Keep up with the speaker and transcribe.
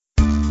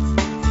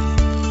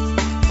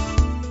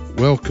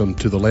Welcome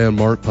to the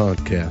Landmark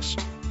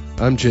Podcast.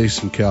 I'm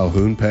Jason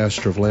Calhoun,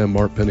 pastor of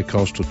Landmark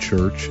Pentecostal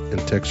Church in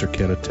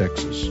Texarkana,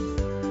 Texas.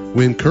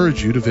 We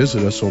encourage you to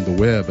visit us on the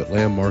web at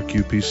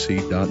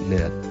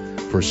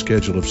landmarkupc.net for a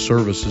schedule of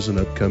services and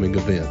upcoming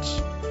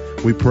events.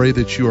 We pray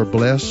that you are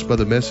blessed by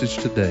the message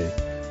today.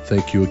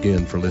 Thank you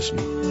again for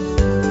listening.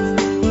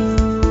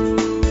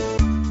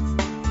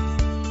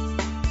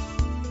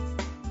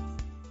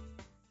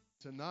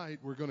 Tonight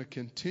we're going to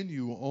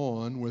continue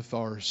on with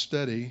our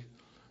study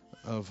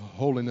of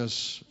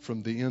holiness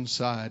from the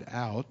inside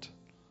out.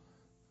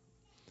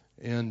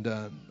 And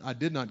I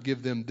did not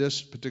give them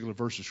this particular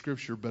verse of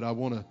Scripture, but I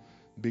want to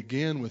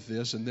begin with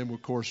this and then,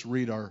 of course,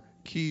 read our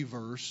key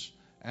verse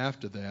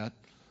after that.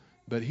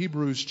 But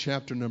Hebrews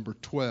chapter number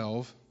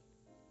 12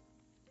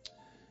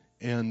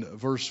 and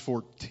verse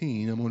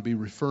 14. I'm going to be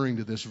referring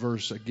to this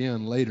verse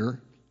again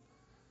later.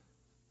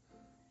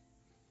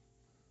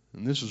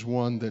 And this is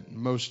one that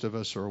most of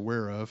us are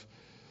aware of.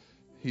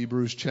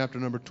 Hebrews chapter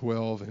number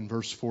 12 and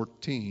verse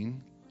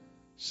 14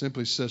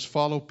 simply says,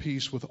 "Follow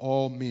peace with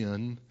all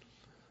men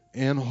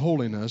and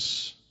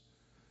holiness,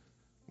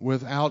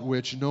 without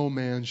which no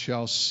man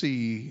shall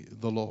see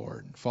the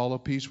Lord." Follow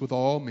peace with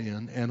all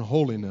men and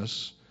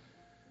holiness,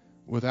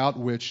 without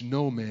which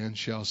no man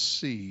shall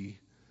see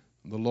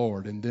the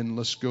Lord. And then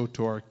let's go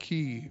to our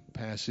key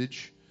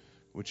passage,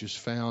 which is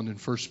found in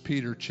 1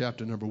 Peter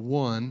chapter number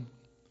 1.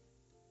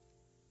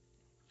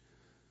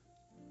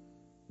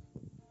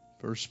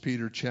 1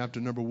 Peter chapter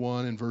number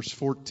 1 and verse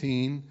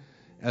 14,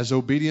 "As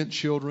obedient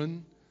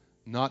children,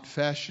 not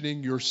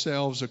fashioning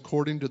yourselves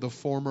according to the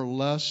former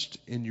lust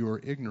in your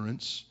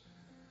ignorance,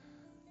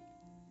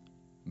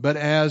 but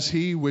as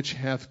he which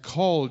hath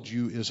called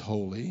you is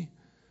holy,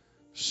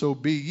 so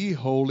be ye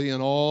holy in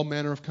all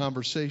manner of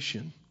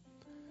conversation.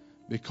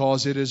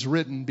 Because it is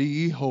written, Be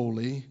ye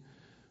holy,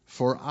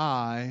 for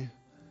I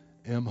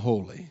am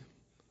holy."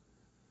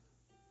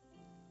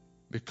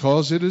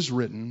 Because it is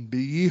written,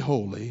 Be ye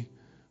holy,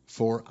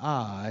 for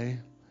I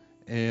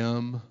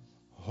am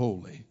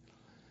holy.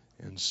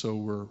 And so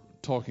we're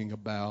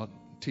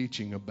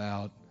teaching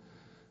about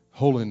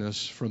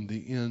holiness from the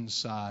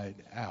inside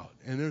out.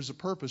 And there's a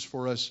purpose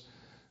for us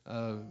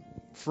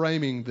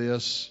framing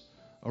this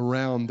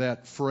around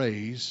that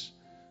phrase,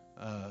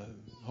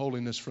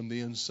 holiness from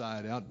the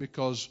inside out,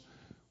 because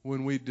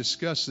when we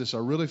discussed this, I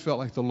really felt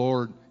like the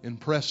Lord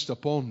impressed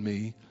upon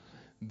me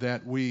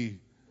that we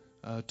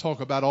talk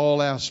about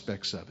all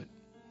aspects of it.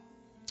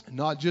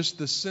 Not just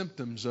the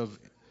symptoms of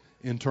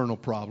internal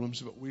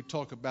problems, but we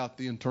talk about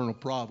the internal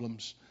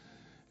problems,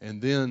 and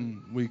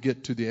then we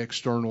get to the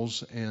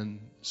externals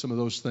and some of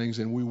those things,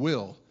 and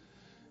we'll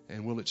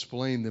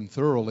explain them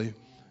thoroughly.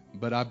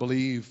 But I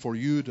believe for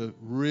you to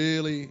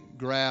really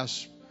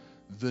grasp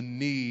the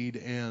need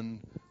and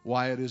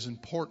why it is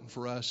important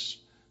for us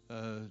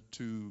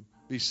to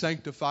be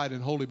sanctified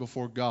and holy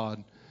before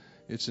God,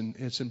 it's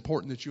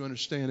important that you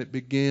understand it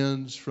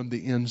begins from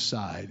the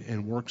inside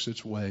and works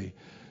its way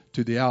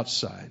to the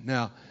outside.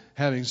 Now,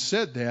 having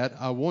said that,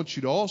 I want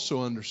you to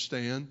also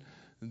understand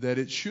that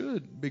it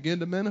should begin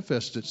to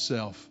manifest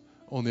itself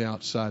on the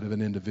outside of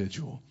an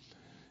individual.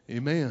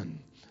 Amen.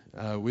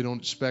 We don't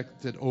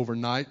expect it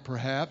overnight,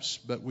 perhaps,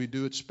 but we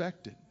do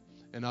expect it.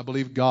 And I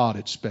believe God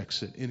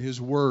expects it. In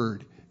His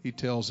Word, He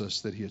tells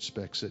us that He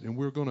expects it. And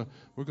we're going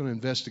to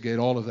investigate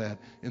all of that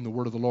in the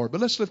Word of the Lord. But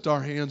let's lift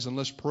our hands and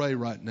let's pray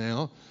right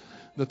now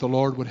that the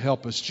Lord would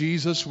help us.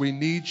 Jesus, we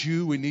need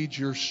you. We need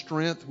your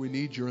strength. We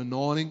need your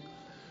anointing.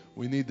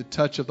 We need the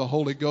touch of the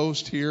Holy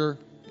Ghost here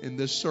in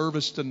this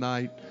service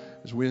tonight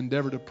as we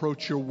endeavor to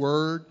approach your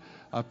word.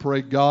 I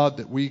pray, God,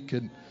 that we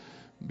can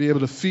be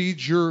able to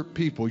feed your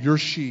people, your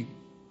sheep.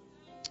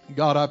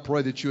 God, I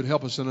pray that you would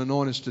help us and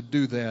anoint us to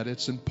do that.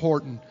 It's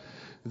important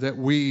that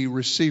we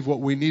receive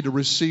what we need to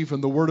receive from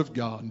the Word of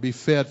God and be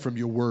fed from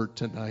your word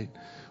tonight.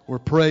 We're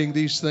praying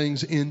these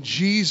things in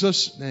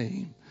Jesus'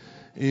 name.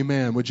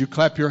 Amen. Would you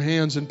clap your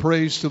hands in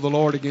praise to the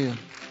Lord again?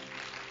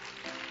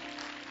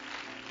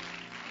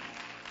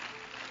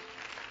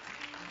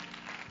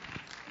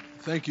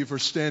 Thank you for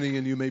standing,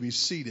 and you may be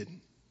seated.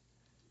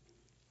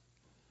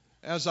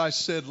 As I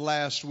said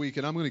last week,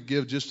 and I'm going to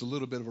give just a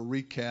little bit of a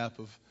recap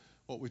of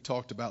what we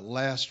talked about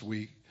last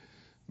week.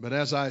 But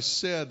as I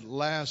said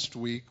last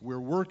week, we're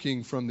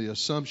working from the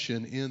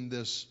assumption in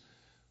this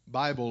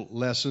Bible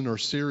lesson or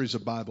series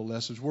of Bible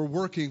lessons, we're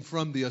working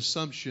from the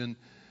assumption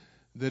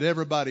that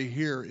everybody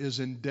here is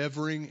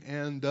endeavoring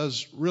and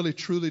does really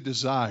truly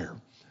desire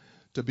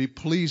to be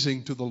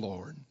pleasing to the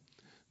Lord,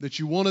 that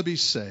you want to be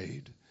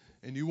saved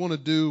and you want to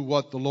do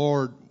what the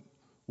Lord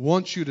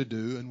wants you to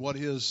do and what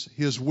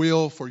His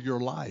will for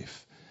your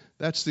life.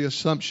 That's the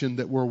assumption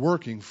that we're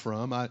working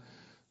from. I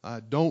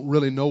don't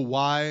really know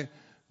why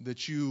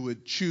that you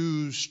would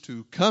choose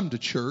to come to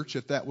church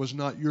if that was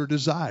not your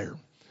desire.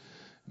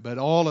 But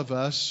all of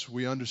us,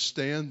 we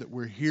understand that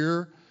we're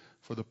here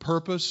for the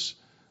purpose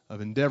of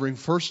endeavoring,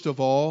 first of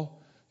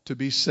all, to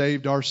be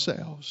saved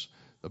ourselves.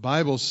 The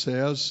Bible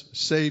says,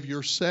 save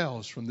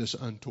yourselves from this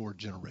untoward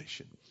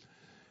generation.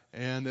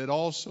 And it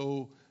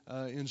also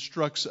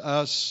instructs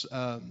us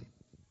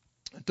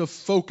to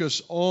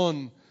focus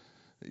on,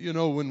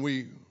 when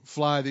we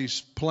fly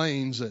these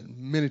planes, that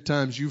many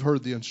times you've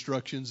heard the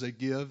instructions they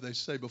give. They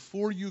say,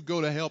 before you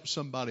go to help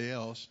somebody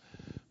else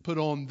put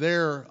on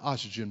their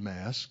oxygen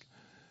mask,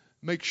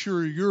 make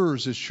sure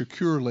yours is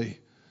securely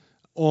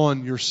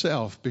on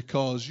yourself,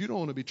 because you don't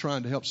want to be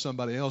trying to help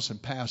somebody else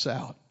and pass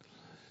out.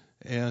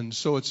 And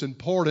so it's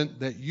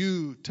important that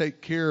you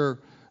take care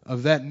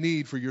of that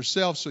need for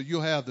yourself so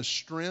you'll have the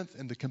strength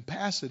and the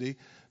capacity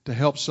to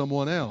help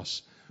someone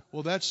else.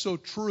 Well, that's so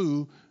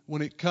true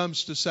when it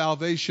comes to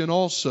salvation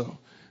also,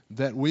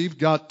 that we've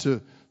got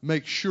to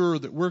make sure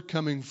that we're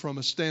coming from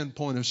a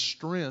standpoint of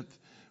strength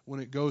when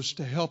it goes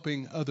to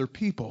helping other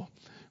people,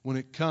 when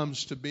it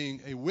comes to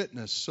being a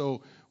witness.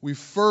 So we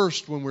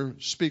first, when we're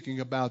speaking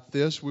about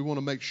this, we want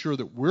to make sure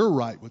that we're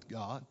right with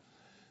God.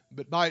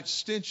 But by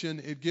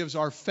extension, it gives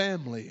our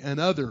family and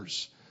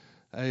others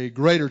a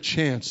greater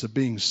chance of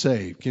being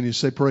saved. Can you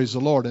say praise the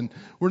Lord? And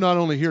we're not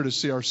only here to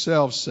see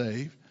ourselves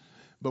saved,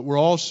 but we're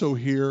also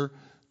here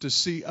to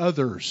see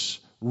others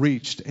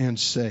reached and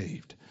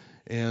saved.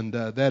 And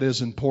that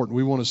is important.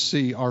 We want to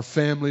see our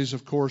families,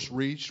 of course,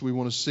 reached. We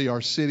want to see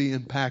our city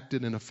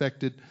impacted and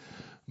affected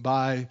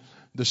by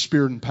the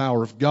Spirit and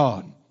power of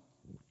God.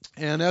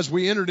 And as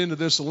we entered into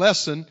this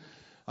lesson,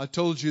 I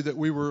told you that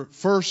we were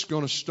first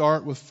going to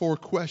start with 4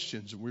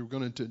 questions. We were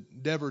going to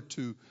endeavor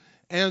to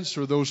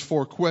answer those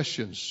 4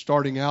 questions,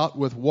 starting out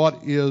with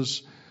what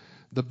is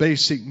the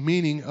basic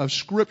meaning of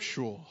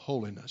scriptural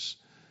holiness.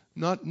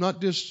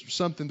 Not just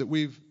something that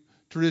we've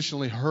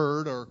traditionally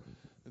heard or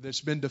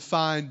that's been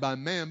defined by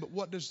man, but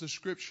what does the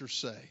Scripture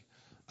say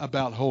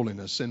about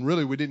holiness? And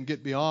really, we didn't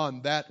get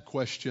beyond that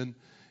question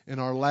in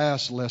our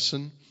last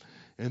lesson.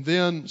 And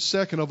then,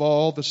 second of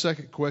all, the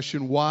second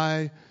question,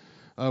 why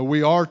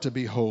we are to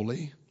be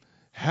holy.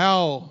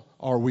 How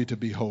are we to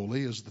be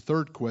holy is the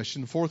third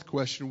question. Fourth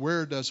question,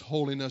 where does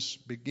holiness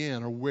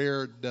begin, or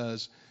where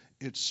does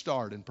it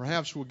start? And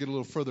perhaps we'll get a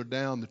little further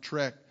down the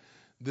track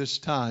this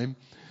time.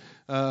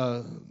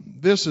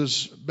 This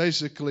is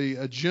basically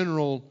a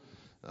general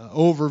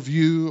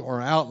overview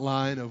or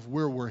outline of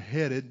where we're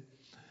headed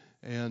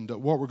and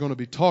what we're going to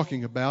be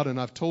talking about. And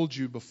I've told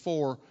you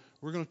before,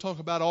 we're going to talk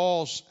about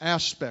all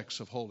aspects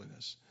of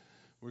holiness.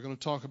 We're going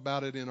to talk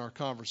about it in our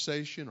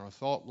conversation, our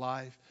thought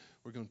life.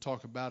 We're going to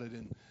talk about it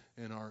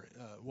in our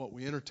what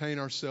we entertain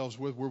ourselves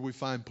with, where we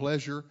find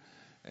pleasure.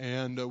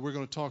 And we're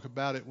going to talk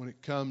about it when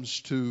it comes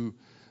to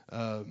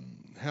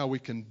how we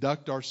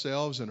conduct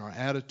ourselves and our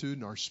attitude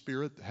and our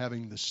spirit,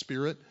 having the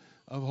spirit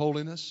of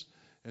holiness.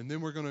 And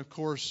then we're going to, of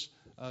course,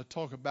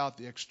 talk about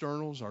the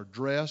externals, our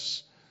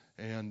dress,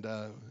 and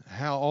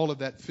how all of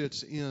that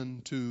fits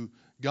into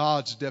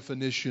God's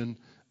definition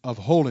of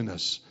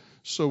holiness.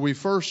 So we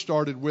first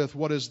started with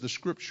what is the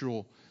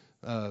scriptural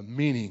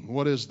meaning,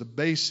 what is the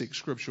basic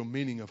scriptural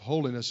meaning of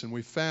holiness, and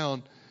we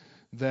found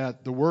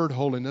that the word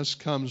holiness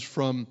comes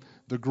from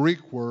the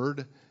Greek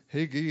word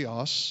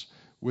hagios,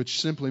 which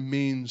simply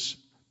means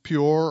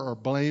pure or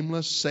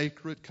blameless,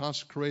 sacred,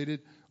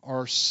 consecrated,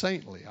 or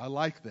saintly. I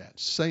like that,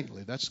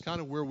 saintly. That's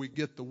kind of where we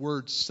get the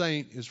word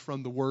saint, is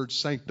from the word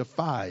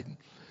sanctified.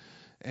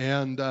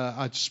 And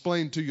I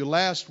explained to you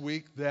last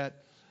week that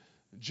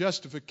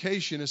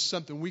justification is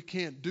something we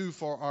can't do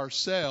for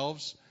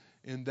ourselves,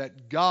 in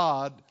that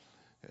God,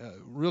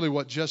 really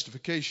what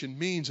justification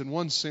means in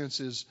one sense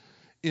is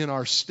in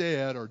our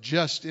stead, or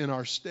just in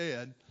our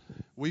stead.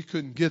 We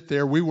couldn't get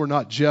there. We were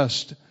not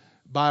just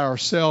by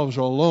ourselves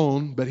or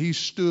alone, but He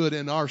stood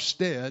in our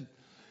stead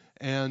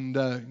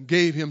and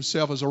gave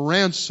Himself as a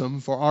ransom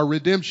for our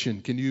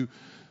redemption. Can you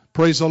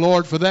praise the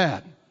Lord for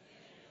that?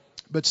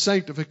 But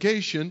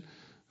sanctification,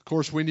 of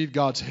course, we need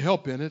God's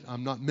help in it.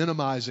 I'm not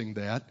minimizing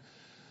that.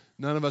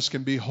 None of us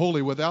can be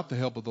holy without the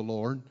help of the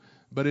Lord,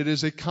 but it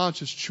is a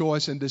conscious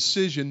choice and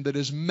decision that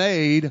is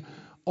made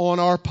on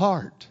our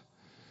part.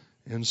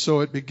 And so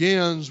it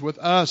begins with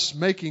us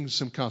making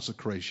some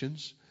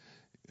consecrations,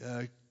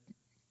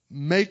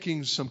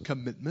 making some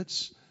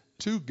commitments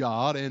to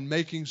God, and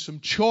making some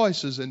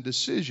choices and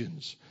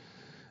decisions.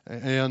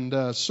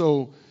 And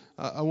so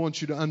I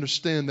want you to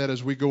understand that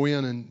as we go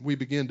in and we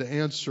begin to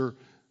answer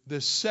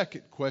this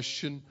second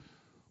question,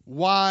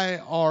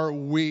 why are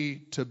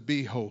we to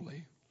be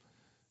holy?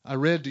 I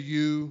read to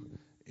you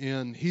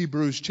in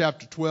Hebrews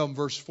chapter 12,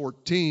 verse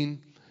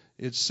 14,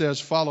 it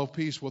says, follow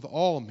peace with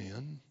all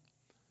men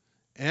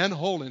and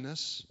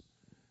holiness.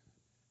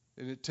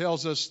 And it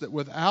tells us that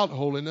without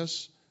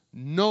holiness,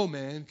 no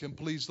man can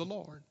please the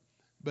Lord.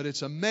 But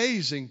it's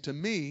amazing to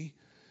me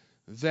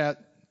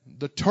that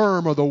the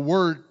term or the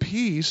word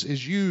peace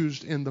is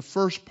used in the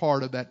first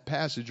part of that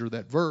passage or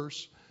that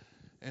verse.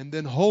 And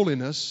then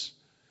holiness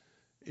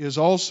is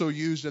also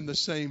used in the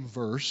same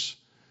verse,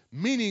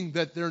 meaning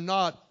that they're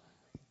not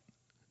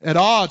at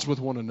odds with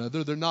one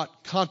another. They're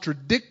not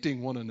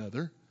contradicting one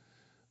another,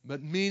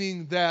 but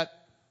meaning that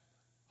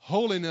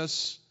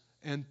holiness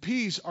and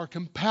peace are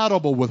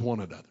compatible with one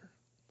another.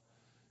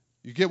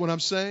 You get what I'm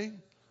saying?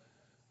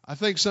 I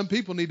think some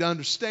people need to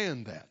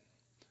understand that.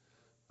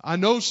 I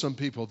know some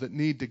people that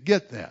need to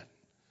get that.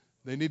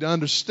 They need to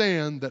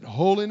understand that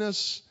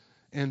holiness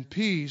and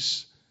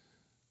peace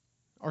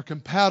are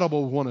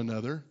compatible with one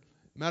another.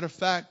 Matter of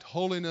fact,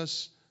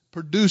 holiness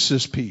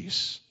produces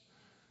peace.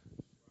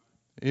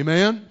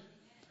 Amen?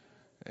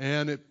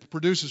 And it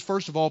produces,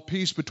 first of all,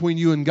 peace between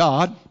you and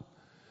God.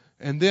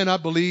 And then I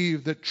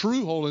believe that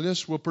true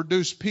holiness will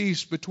produce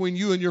peace between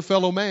you and your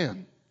fellow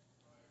man.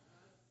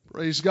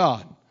 Praise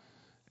God.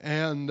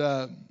 And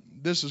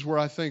this is where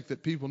I think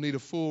that people need a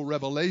full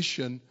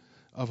revelation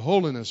of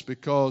holiness,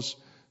 because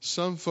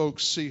some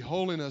folks see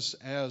holiness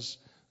as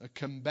a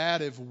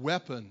combative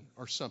weapon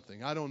or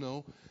something. I don't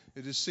know.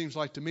 It just seems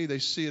like to me they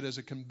see it as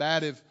a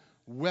combative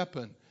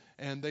weapon,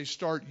 and they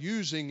start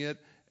using it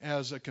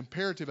as a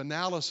comparative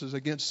analysis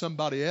against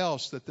somebody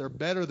else, that they're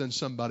better than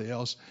somebody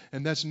else,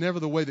 and that's never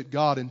the way that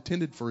God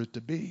intended for it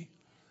to be.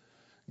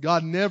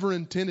 God never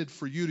intended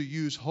for you to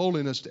use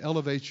holiness to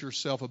elevate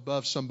yourself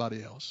above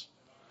somebody else.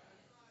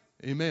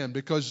 Amen.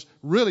 Because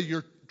really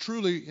you're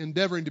truly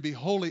endeavoring to be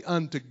holy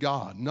unto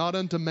God, not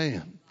unto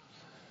man.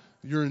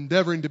 You're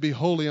endeavoring to be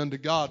holy unto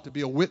God, to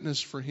be a witness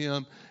for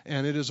Him,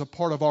 and it is a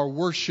part of our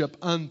worship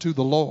unto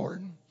the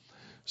Lord.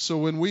 So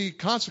when we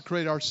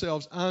consecrate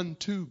ourselves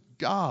unto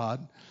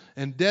God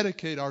and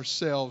dedicate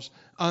ourselves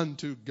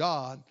unto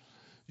God,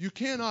 you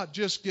cannot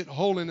just get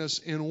holiness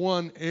in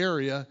one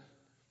area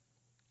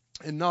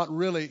and not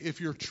really,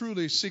 if you're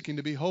truly seeking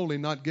to be holy,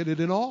 not get it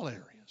in all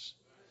areas.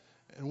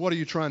 And what are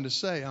you trying to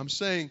say? I'm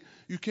saying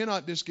you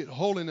cannot just get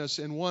holiness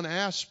in one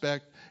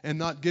aspect and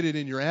not get it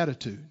in your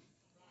attitude.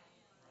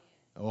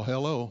 Oh,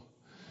 hello.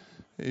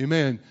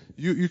 Amen.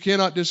 You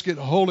cannot just get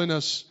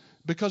holiness,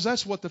 because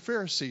that's what the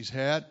Pharisees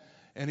had.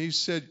 And he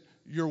said,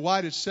 your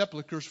whited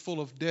sepulchres full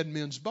of dead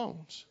men's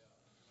bones.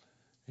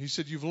 He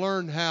said, you've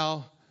learned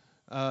how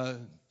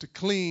to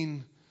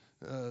clean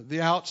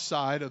the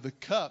outside of the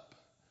cup,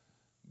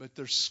 but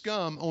there's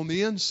scum on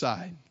the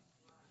inside.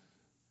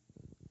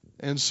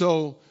 And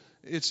so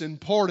it's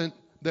important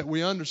that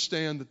we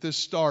understand that this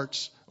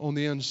starts on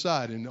the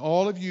inside. And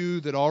all of you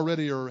that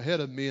already are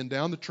ahead of me and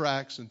down the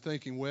tracks and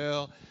thinking,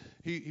 well,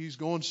 he's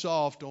going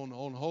soft on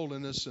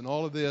holiness and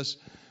all of this,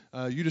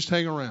 you just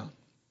hang around.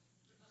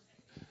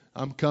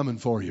 I'm coming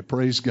for you.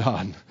 Praise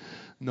God.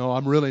 No,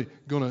 I'm really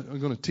going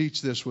to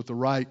teach this with the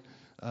right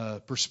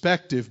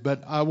perspective,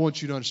 but I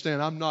want you to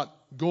understand I'm not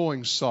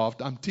going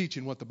soft. I'm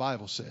teaching what the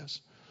Bible says.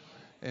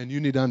 And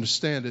you need to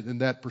understand it in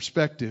that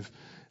perspective.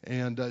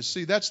 And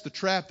see, that's the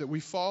trap that we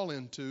fall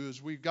into,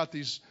 is we've got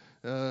these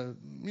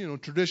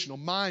traditional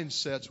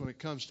mindsets when it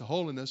comes to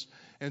holiness.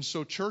 And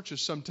so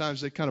churches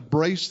sometimes they kind of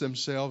brace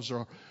themselves,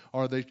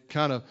 or they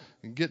kind of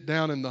get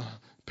down in the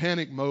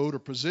panic mode or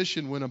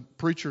position when a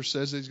preacher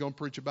says he's going to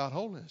preach about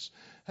holiness.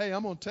 Hey,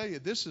 I'm going to tell you,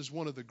 this is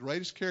one of the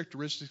greatest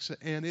characteristics,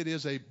 and it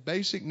is a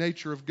basic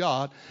nature of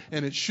God,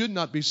 and it should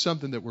not be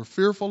something that we're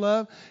fearful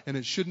of, and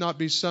it should not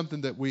be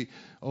something that we,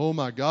 oh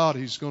my God,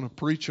 he's going to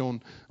preach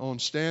on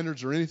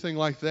standards or anything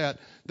like that.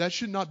 That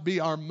should not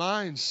be our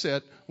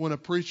mindset when a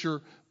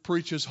preacher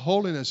preaches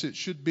holiness. It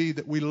should be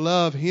that we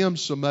love Him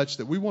so much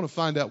that we want to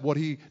find out what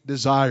He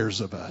desires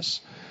of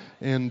us.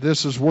 And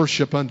this is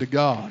worship unto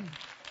God.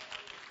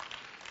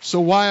 So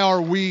why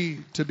are we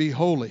to be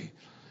holy?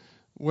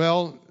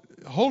 Well,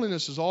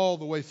 holiness is all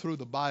the way through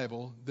the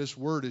Bible. This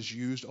word is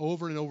used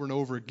over and over and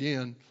over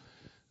again.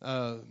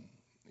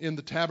 In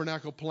the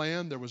tabernacle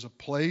plan, there was a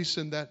place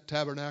in that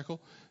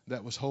tabernacle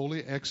that was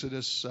holy.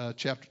 Exodus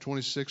chapter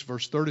 26,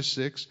 verse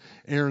 36.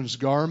 Aaron's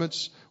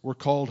garments were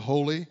called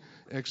holy.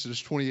 Exodus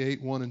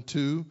 28, 1 and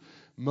 2.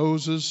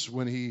 Moses,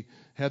 when he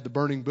had the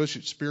burning bush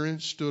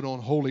experience, stood on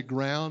holy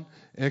ground.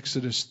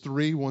 Exodus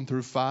 3, 1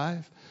 through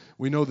 5.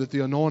 We know that the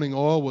anointing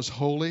oil was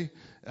holy.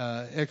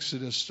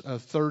 Exodus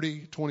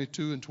 30,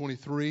 22 and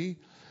 23.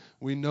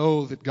 We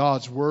know that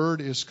God's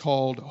Word is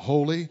called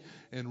holy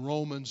in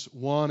Romans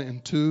 1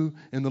 and 2.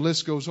 And the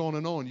list goes on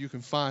and on. You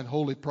can find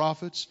holy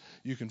prophets.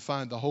 You can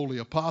find the holy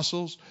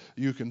apostles.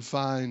 You can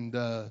find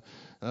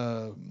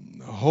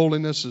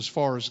holiness as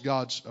far as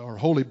or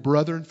holy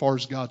brethren, as far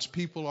as God's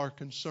people are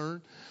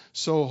concerned.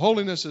 So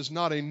holiness is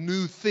not a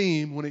new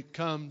theme when it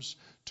comes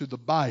to the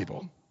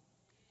Bible.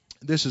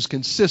 This is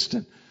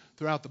consistent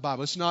throughout the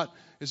Bible. It's not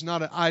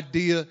an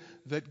idea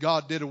that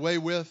God did away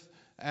with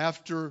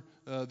after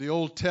the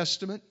Old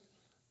Testament.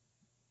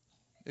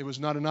 It was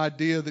not an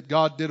idea that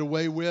God did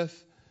away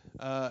with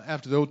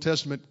after the Old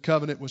Testament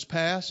covenant was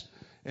passed.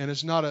 And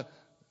it's not an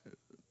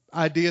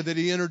idea that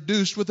He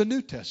introduced with the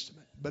New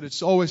Testament. But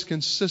it's always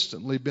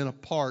consistently been a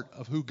part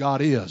of who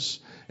God is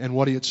and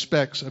what He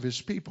expects of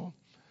His people.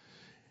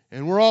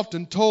 And we're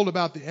often told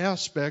about the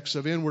aspects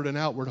of inward and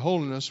outward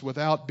holiness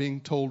without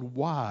being told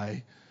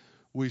why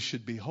we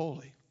should be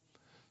holy.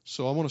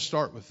 So I want to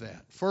start with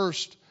that.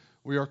 First,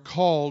 we are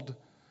called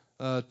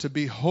to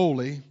be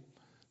holy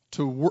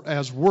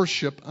as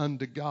worship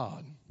unto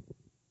God.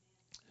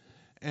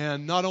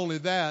 And not only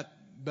that,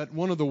 but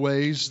one of the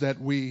ways that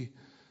we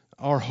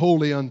are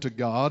holy unto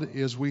God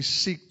is we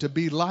seek to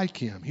be like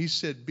Him. He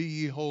said, be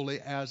ye holy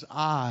as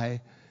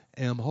I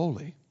am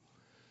holy.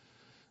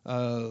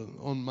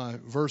 On my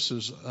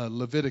verses,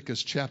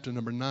 Leviticus chapter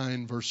number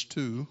 9, verse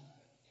 2.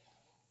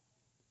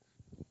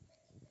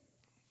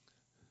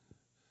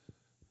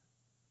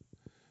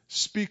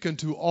 speak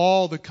unto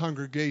all the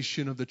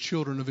congregation of the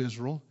children of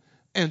Israel,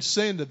 and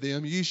say unto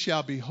them, Ye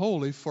shall be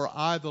holy, for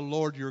I, the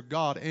Lord your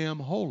God, am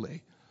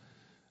holy.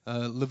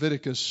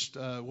 Leviticus,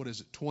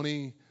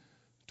 20,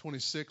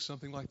 26,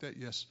 something like that?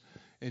 Yes.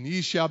 And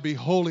ye shall be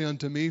holy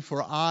unto me,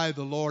 for I,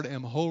 the Lord,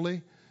 am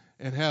holy,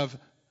 and have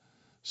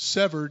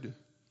severed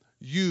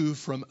you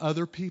from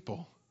other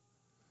people.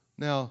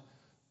 Now,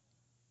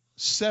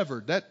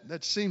 severed,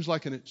 that seems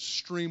like an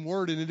extreme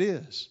word, and it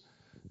is.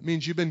 It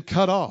means you've been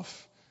cut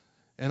off.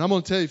 And I'm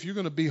going to tell you, if you're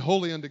going to be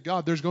holy unto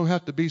God, there's going to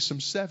have to be some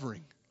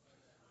severing.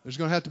 There's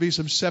going to have to be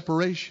some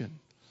separation.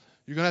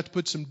 You're going to have to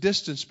put some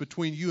distance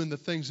between you and the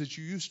things that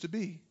you used to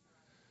be.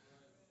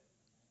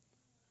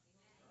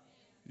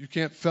 You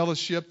can't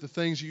fellowship the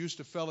things you used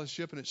to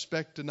fellowship and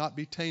expect to not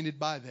be tainted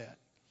by that.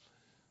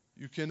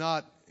 You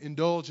cannot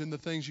indulge in the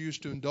things you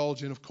used to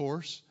indulge in, of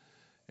course.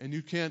 And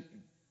you can't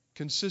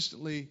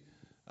consistently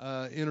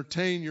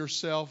entertain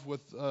yourself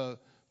with the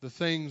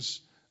things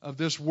of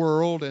this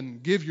world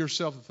and give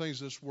yourself the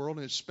things of this world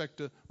and expect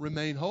to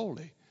remain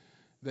holy.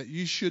 That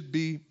ye should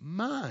be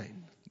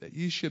mine. That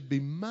ye should be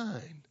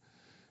mine.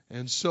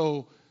 And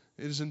so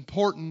it is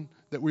important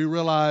that we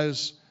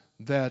realize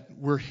that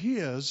we're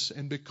His,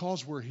 and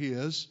because we're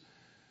His,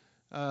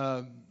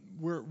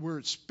 we're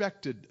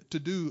expected to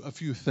do a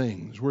few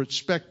things. We're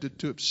expected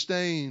to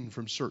abstain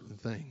from certain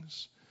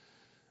things.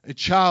 A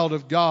child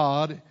of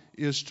God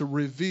is to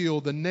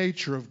reveal the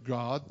nature of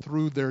God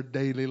through their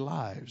daily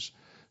lives.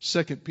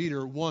 2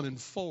 Peter 1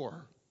 and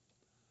 4.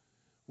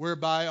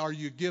 Whereby are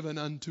you given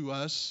unto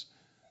us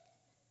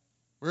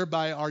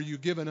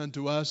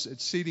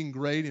exceeding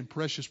great and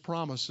precious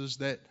promises,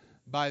 that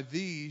by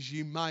these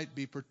ye might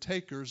be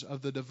partakers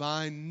of the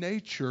divine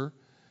nature,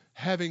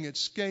 having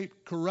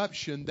escaped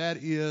corruption that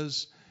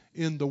is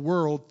in the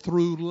world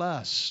through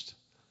lust.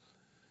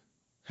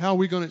 How are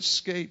we going to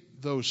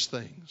escape those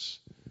things?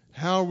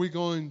 How are we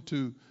going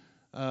to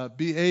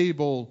be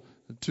able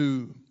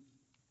to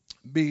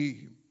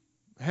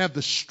have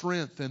the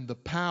strength and the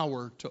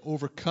power to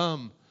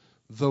overcome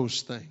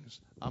those things?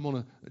 I'm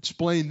going to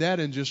explain that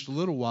in just a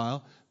little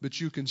while, but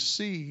you can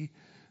see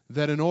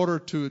that in order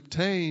to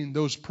attain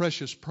those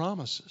precious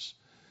promises,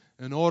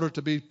 in order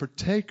to be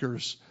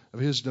partakers of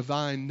His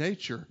divine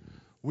nature,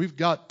 we've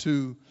got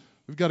to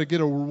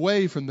get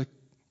away from the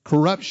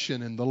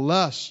corruption and the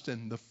lust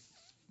and the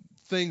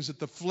things that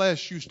the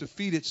flesh used to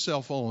feed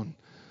itself on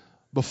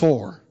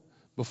before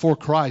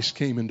Christ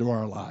came into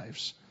our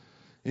lives.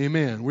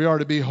 Amen. We are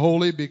to be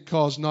holy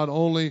because not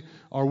only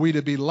are we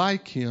to be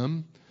like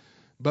Him,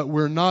 but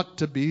we're not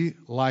to be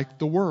like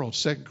the world.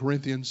 2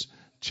 Corinthians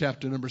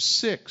chapter number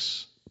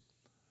 6.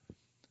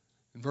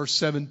 In verse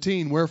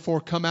 17,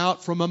 wherefore come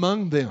out from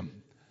among them,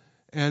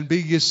 and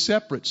be ye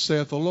separate,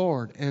 saith the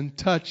Lord, and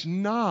touch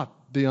not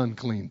the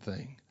unclean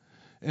thing,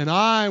 and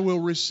I will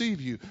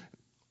receive you.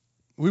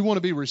 We want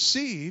to be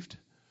received,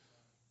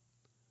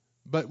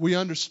 but we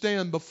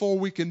understand before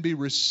we can be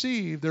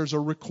received, there's a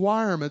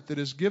requirement that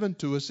is given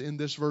to us in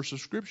this verse of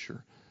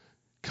Scripture.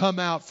 Come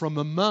out from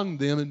among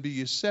them and be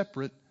ye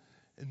separate,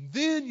 and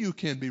then you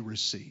can be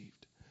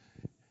received.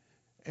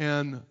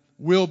 And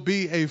will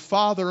be a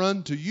father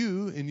unto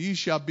you, and ye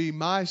shall be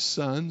my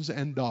sons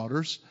and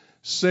daughters,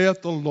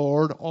 saith the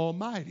Lord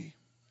Almighty.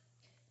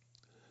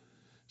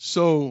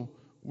 So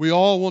we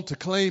all want to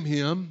claim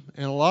Him,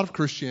 and a lot of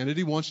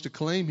Christianity wants to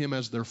claim Him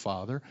as their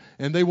Father,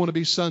 and they want to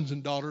be sons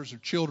and daughters or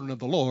children of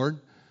the Lord,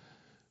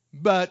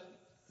 but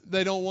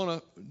they don't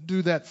want to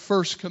do that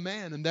first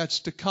command, and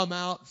that's to come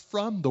out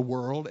from the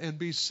world and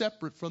be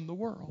separate from the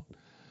world.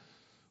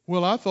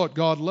 Well, I thought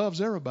God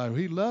loves everybody.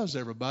 He loves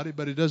everybody,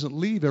 but He doesn't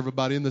leave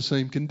everybody in the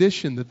same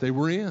condition that they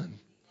were in.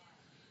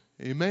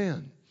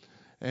 Amen.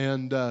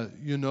 And,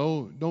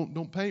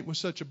 don't paint with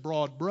such a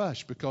broad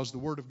brush, because the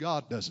Word of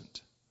God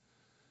doesn't.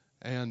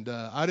 And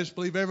I just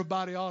believe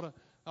everybody ought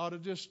to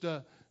just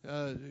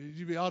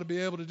you ought to be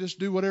able to just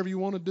do whatever you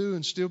want to do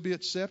and still be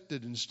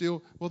accepted and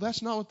still. Well,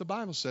 that's not what the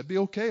Bible said. Be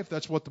okay if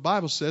that's what the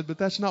Bible said, but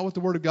that's not what the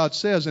Word of God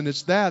says, and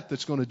it's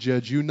that's going to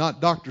judge you,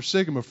 not Dr.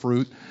 Sigma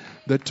Fruit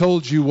that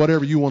told you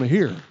whatever you want to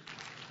hear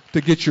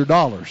to get your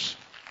dollars.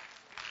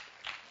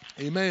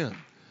 Amen.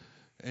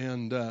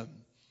 And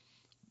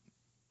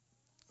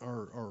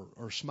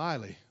or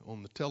Smiley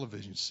on the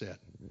television set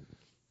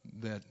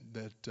that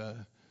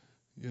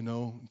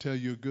tell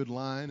you a good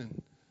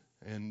line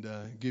and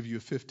give you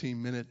a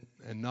 15-minute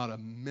and not a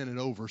minute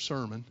over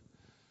sermon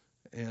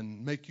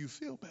and make you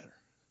feel better.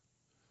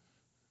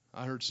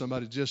 I heard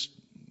somebody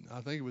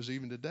I think it was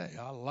even today,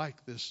 I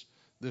like this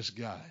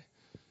guy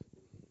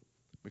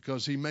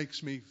because he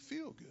makes me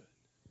feel good.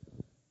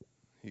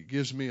 He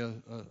gives me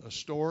a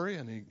story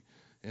and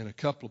a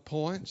couple of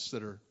points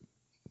that are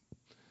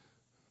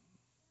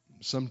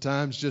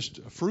sometimes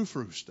just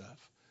frou-frou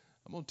stuff.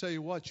 I'm going to tell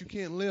you what, you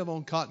can't live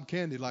on cotton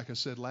candy like I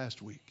said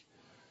last week.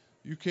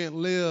 You can't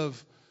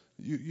live,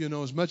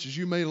 as much as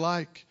you may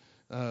like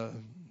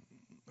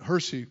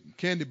Hershey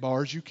candy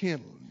bars,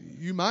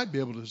 you might be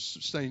able to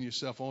sustain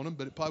yourself on them,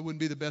 but it probably wouldn't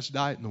be the best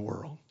diet in the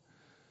world.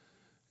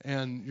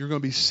 and you're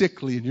going to be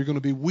sickly and you're going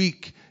to be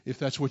weak if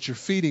that's what you're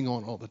feeding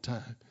on all the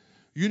time.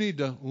 You need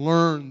to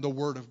learn the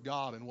Word of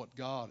God and what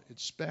God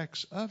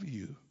expects of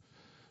you.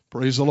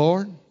 Praise the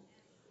Lord.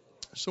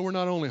 So we're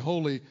not only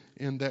holy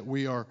in that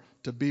we are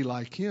to be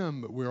like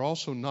Him, but we're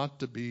also not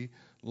to be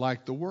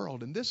like the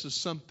world. And this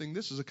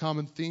is a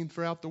common theme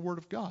throughout the Word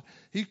of God.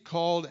 He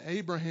called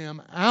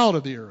Abraham out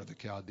of the Ur of the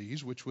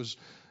Chaldees, which was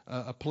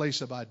a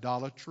place of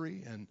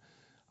idolatry and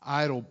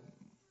idol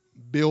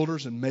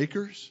builders and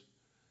makers.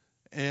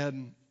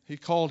 And He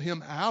called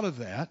him out of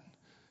that.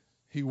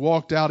 He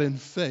walked out in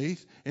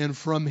faith, and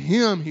from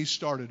him He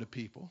started a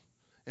people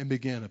and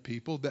began a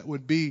people that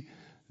would be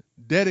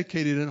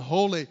dedicated and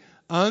holy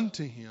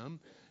unto Him.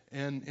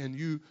 And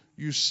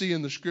you see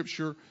in the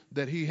Scripture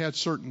that He had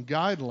certain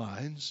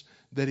guidelines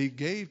that He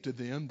gave to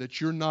them, that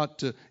you're not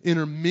to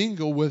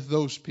intermingle with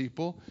those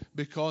people,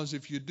 because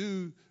if you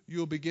do,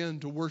 you'll begin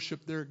to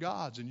worship their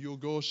gods and you'll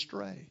go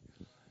astray.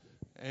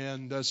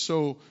 And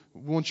so I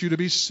want you to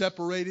be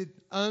separated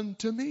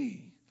unto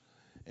me.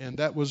 And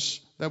that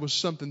was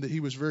something that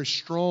He was very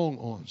strong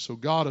on. So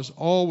God has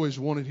always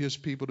wanted His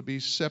people to be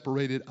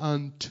separated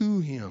unto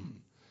Him.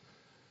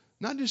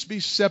 Not just be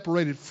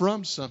separated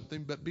from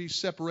something, but be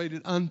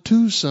separated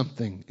unto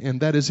something, and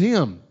that is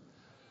Him.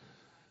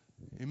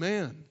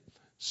 Amen.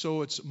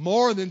 So it's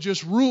more than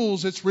just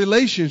rules, it's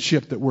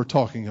relationship that we're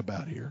talking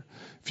about here.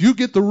 If you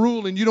get the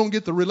rule and you don't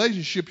get the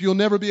relationship, you'll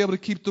never be able to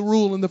keep the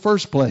rule in the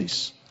first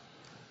place.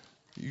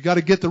 You got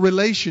to get the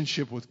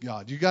relationship with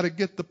God. You got to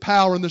get the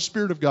power and the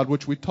Spirit of God,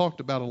 which we talked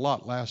about a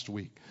lot last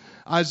week.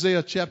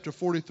 Isaiah chapter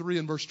 43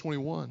 and verse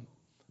 21.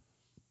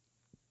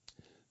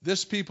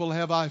 This people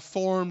have I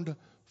formed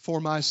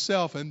for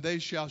myself, and they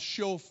shall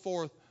show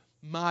forth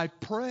my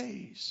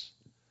praise.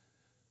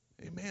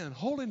 Amen.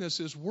 Holiness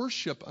is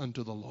worship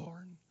unto the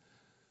Lord.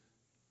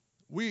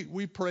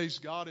 We praise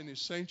God in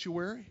His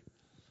sanctuary.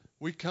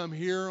 We come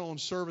here on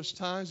service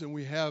times and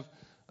we have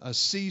a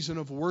season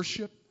of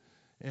worship,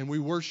 and we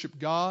worship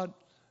God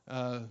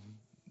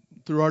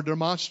through our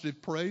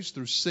demonstrative praise,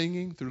 through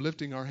singing, through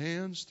lifting our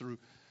hands, through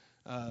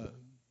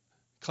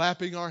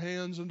clapping our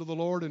hands unto the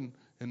Lord,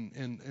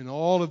 and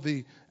all of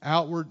the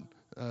outward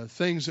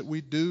things that we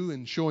do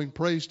in showing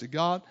praise to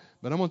God.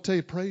 But I'm going to tell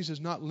you, praise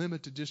is not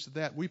limited just to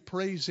that. We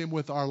praise Him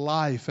with our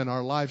life and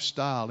our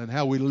lifestyle and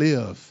how we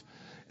live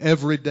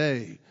every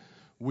day.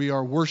 We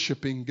are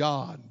worshiping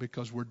God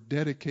because we're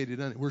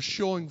dedicated. We're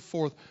showing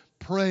forth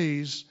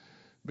praise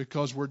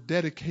because we're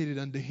dedicated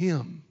unto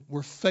Him.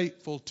 We're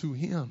faithful to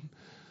Him.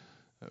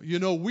 You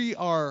know, we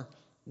are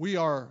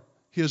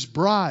His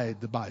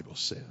bride, the Bible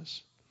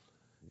says.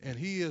 And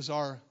He is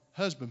our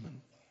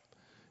husbandman.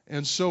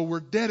 And so we're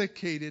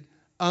dedicated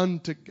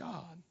unto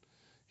God.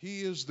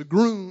 He is the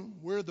groom,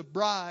 we're the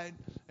bride,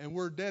 and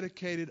we're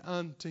dedicated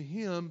unto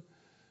Him,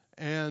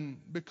 and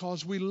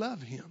because we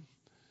love Him.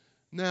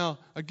 Now,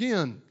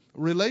 again,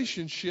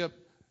 relationship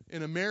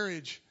in a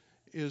marriage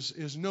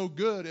is no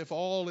good if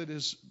all it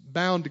is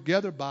bound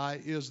together by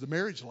is the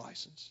marriage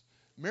license.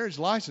 Marriage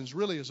license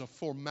really is a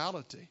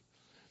formality.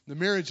 The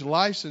marriage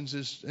license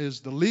is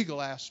the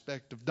legal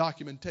aspect of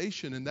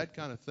documentation and that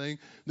kind of thing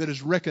that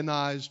is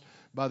recognized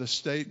by the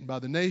state and by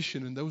the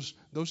nation and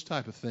those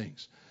type of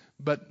things.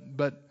 But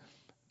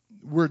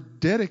we're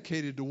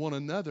dedicated to one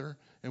another,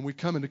 and we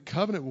come into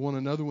covenant with one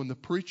another when the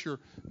preacher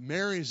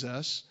marries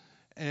us,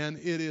 and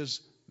it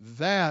is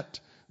that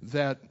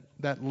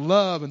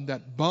love and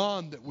that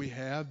bond that we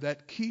have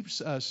that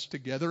keeps us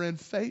together and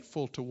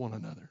faithful to one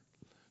another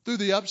through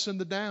the ups and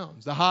the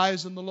downs, the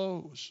highs and the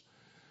lows.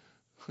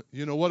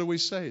 You know, what do we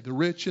say? The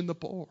rich and the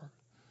poor,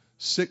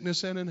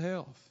 sickness and in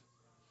health.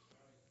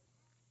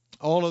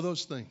 All of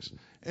those things.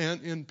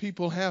 And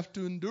people have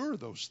to endure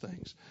those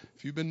things.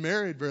 If you've been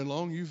married very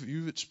long,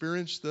 you've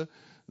experienced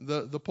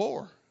the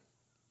poor.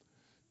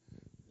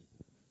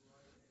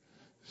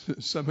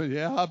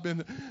 Somebody, I've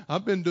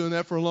been doing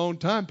that for a long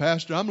time,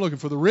 Pastor. I'm looking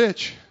for the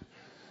rich.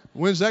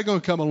 When's that going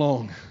to come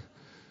along? I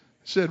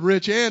said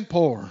rich and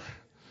poor.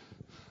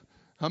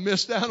 I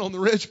missed out on the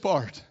rich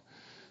part.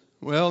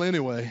 Well,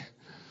 anyway,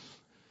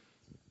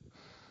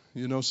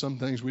 you know, some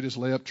things we just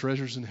lay up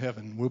treasures in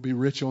heaven. We'll be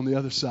rich on the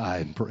other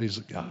side. Praise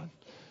God.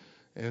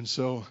 And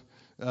so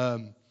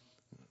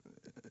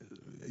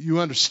you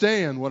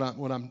understand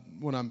what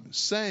I'm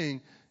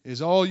saying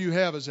is all you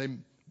have is a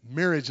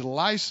marriage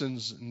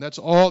license, and that's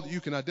all that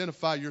you can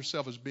identify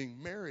yourself as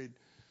being married.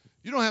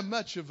 You don't have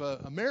much of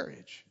a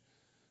marriage,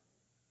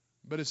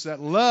 but it's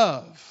that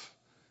love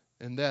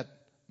and that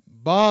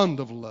bond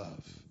of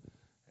love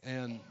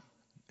and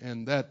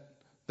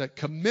that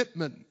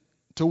commitment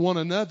to one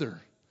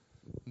another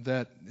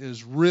that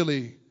is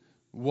really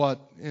what,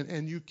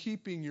 and you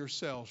keeping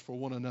yourselves for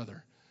one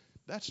another.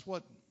 That's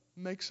what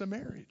makes a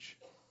marriage.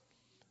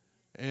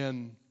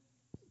 And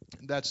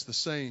that's the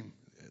same.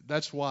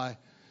 That's why,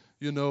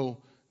 you know,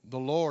 the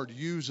Lord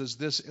uses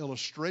this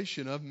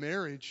illustration of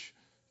marriage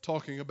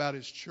talking about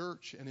His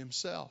church and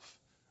Himself.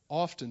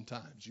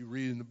 Oftentimes, you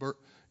read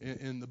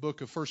in the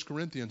book of 1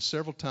 Corinthians,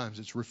 several times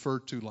it's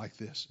referred to like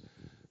this.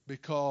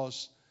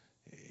 Because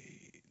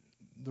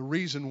the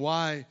reason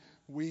why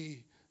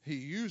he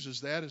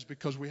uses that is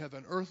because we have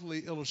an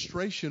earthly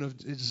illustration of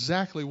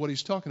exactly what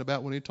he's talking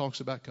about when he talks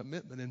about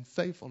commitment and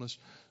faithfulness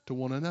to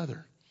one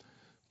another.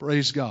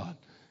 Praise God.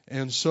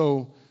 And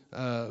so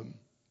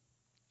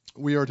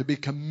we are to be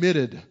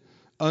committed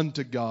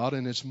unto God,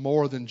 and it's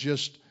more than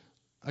just,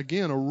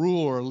 again, a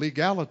rule or a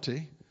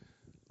legality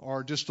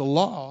or just a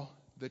law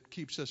that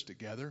keeps us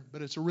together,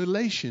 but it's a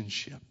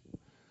relationship.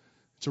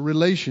 It's a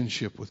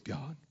relationship with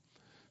God.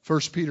 1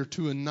 Peter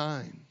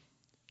 2:9.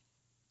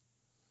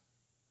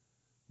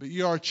 But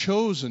ye are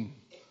chosen,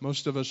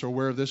 most of us are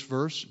aware of this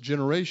verse,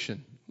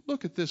 generation.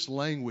 Look at this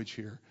language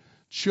here.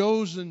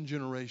 Chosen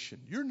generation.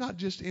 You're not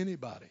just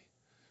anybody,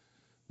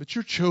 but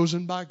you're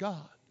chosen by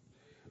God.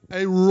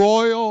 A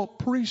royal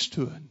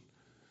priesthood.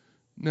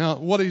 Now,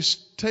 what he's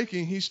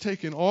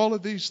taking all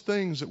of these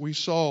things that we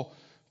saw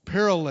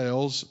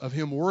parallels of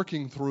him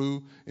working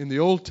through in the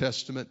Old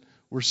Testament.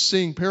 We're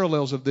seeing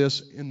parallels of this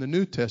in the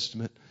New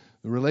Testament,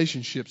 the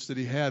relationships that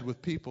he had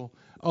with people.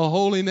 A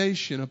holy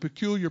nation, a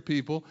peculiar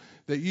people,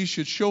 that ye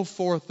should show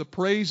forth the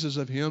praises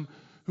of him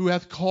who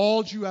hath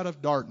called you out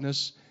of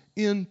darkness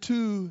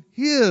into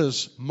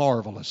his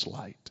marvelous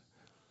light.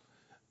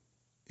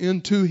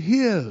 Into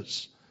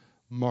his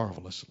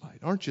marvelous light.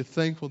 Aren't you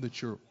thankful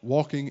that you're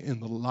walking in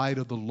the light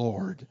of the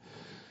Lord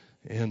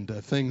and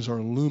things are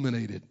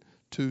illuminated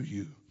to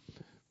you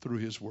through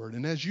his word?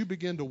 And as you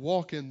begin to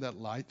walk in that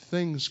light,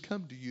 things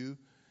come to you,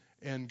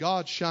 and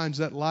God shines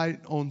that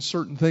light on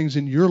certain things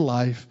in your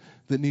life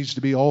that needs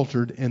to be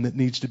altered and that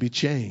needs to be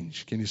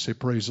changed. Can you say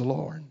praise the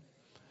Lord?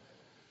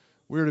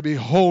 We're to be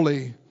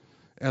holy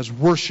as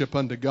worship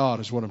unto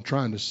God is what I'm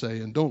trying to say.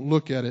 And don't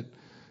look at it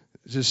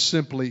just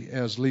simply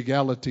as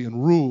legality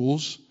and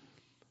rules,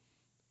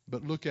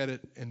 but look at it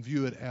and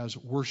view it as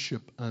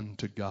worship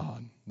unto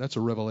God. That's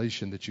a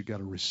revelation that you've got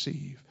to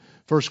receive.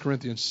 1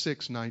 Corinthians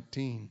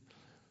 6:19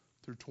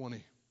 through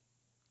 20.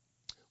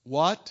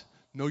 What?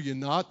 Know ye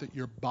not that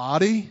your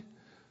body?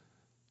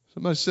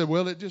 Somebody said,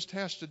 well, it just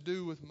has to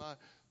do with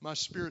my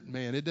spirit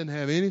man. It doesn't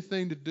have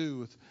anything to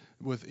do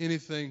with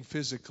anything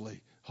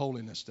physically.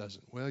 Holiness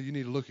doesn't. Well, you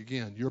need to look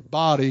again. Your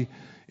body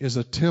is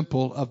a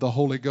temple of the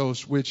Holy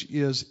Ghost, which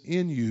is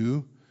in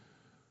you,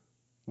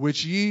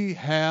 which ye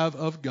have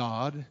of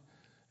God,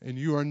 and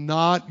you are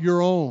not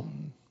your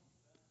own.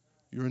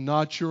 You are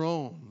not your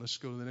own. Let's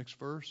go to the next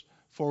verse.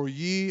 For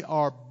ye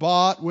are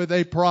bought with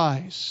a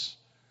price.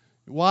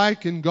 Why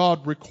can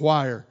God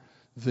require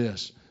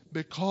this?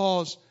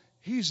 Because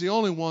he's the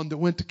only one that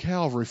went to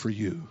Calvary for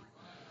you.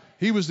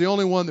 He was the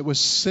only one that was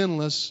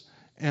sinless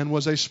and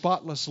was a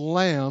spotless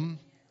lamb.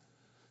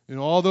 You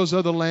know, all those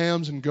other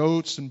lambs and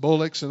goats and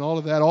bullocks and all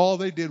of that, all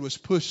they did was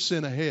push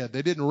sin ahead.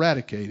 They didn't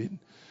eradicate it.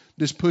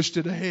 Just pushed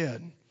it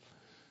ahead.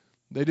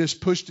 They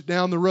just pushed it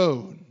down the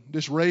road.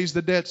 Just raised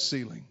the debt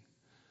ceiling.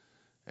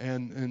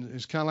 And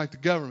it's kind of like the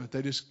government.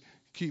 They just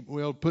keep,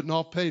 putting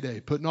off payday,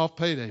 putting off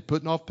payday,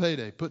 putting off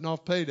payday, putting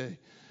off payday.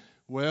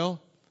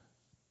 Well,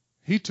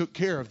 he took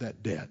care of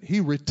that debt. He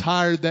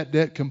retired that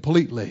debt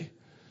completely.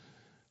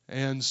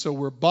 And so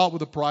we're bought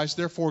with a price.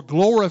 Therefore,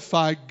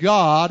 glorify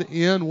God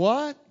in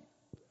what?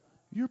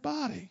 Your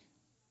body.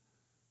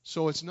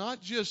 So it's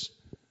not just,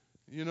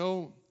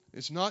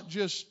 it's not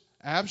just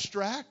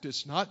abstract.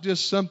 It's not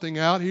just something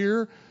out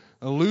here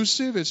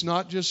elusive. It's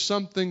not just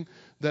something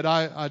that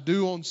I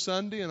do on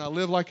Sunday and I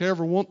live like I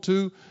ever want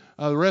to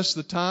the rest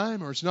of the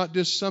time. Or it's not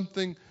just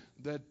something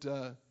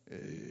that,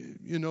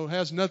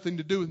 has nothing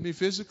to do with me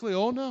physically.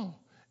 Oh, no.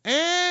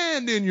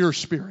 And in your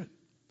spirit.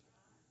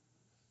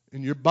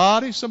 In your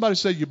body. Somebody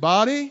say your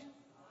body.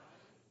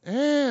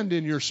 And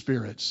in your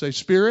spirit. Say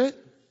spirit.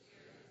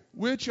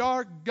 Which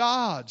are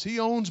God's. He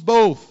owns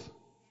both.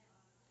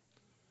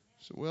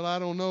 So, well, I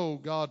don't know.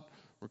 God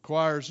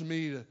requires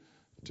me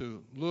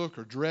to look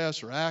or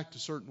dress or act a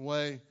certain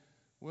way.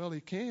 Well, he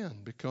can,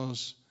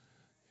 because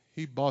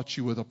he bought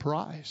you with a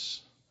price.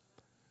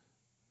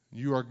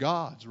 You are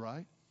God's,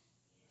 right?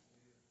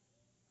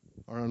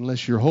 Or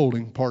unless you're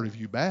holding part of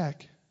you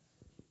back.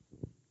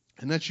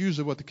 And that's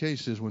usually what the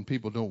case is when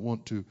people don't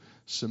want to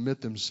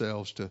submit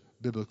themselves to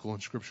biblical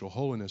and scriptural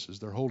holiness, is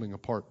they're holding a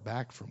part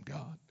back from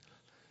God.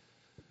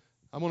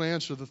 I'm going to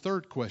answer the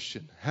third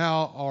question.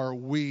 How are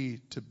we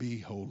to be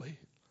holy?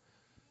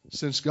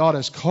 Since God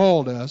has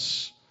called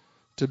us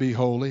to be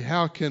holy,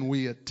 how can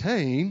we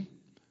attain?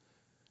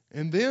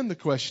 And then the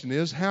question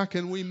is, how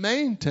can we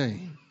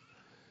maintain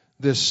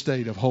this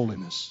state of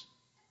holiness?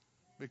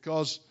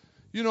 Because,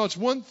 it's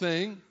one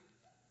thing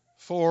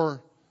for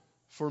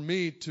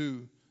me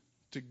to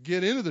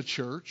get into the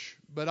church,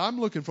 but I'm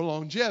looking for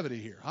longevity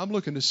here. I'm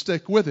looking to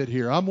stick with it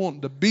here. I'm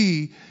wanting to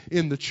be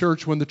in the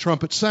church when the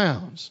trumpet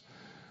sounds.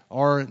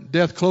 Or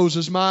death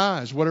closes my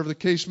eyes, whatever the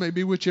case may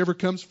be, whichever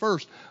comes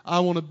first. I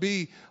want to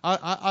be,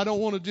 I don't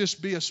want to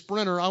just be a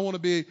sprinter. I want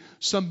to be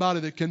somebody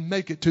that can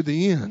make it to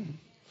the end.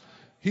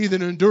 He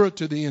that endureth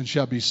to the end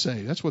shall be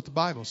saved. That's what the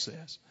Bible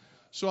says.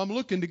 So I'm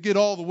looking to get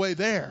all the way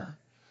there.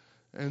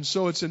 And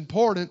so it's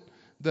important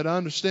that I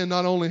understand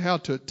not only how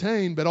to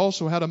attain, but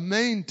also how to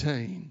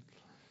maintain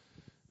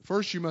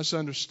First, you must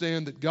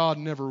understand that God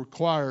never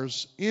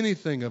requires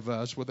anything of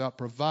us without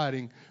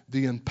providing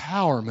the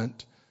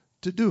empowerment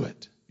to do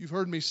it. You've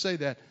heard me say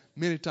that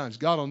many times.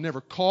 God will never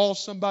call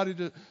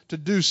somebody to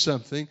do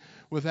something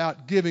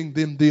without giving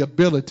them the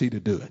ability to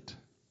do it.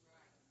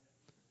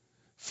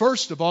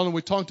 First of all, and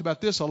we talked about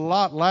this a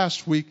lot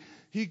last week,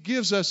 He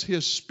gives us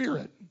His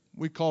Spirit.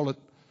 We call it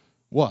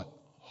what?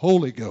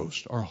 Holy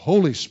Ghost or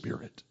Holy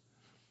Spirit.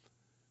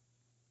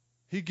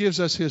 He gives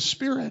us His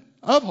Spirit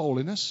of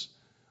holiness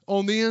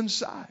on the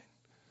inside,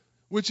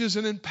 which is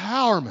an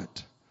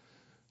empowerment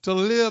to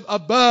live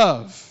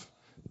above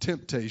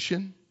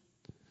temptation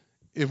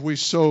if we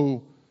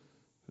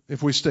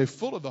stay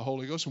full of the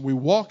Holy Ghost and we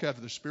walk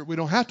after the Spirit. We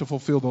don't have to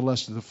fulfill the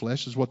lust of the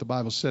flesh, is what the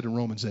Bible said in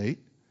Romans 8,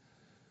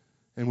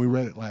 and we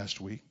read it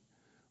last week.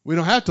 We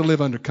don't have to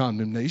live under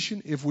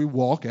condemnation if we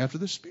walk after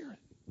the Spirit.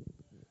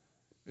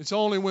 It's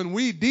only when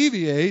we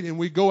deviate and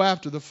we go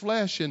after the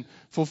flesh and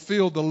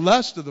fulfill the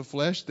lust of the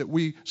flesh that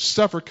we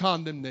suffer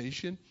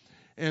condemnation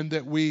and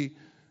that we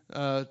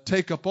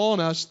take upon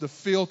us the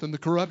filth and the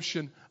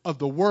corruption of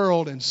the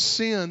world and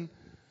sin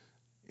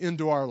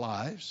into our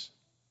lives.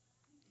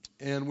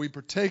 And we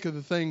partake of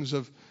the things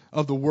of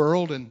the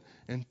world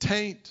and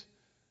taint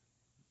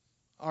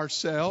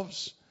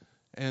ourselves,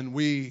 and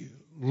we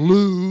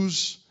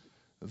lose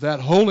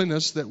that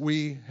holiness that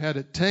we had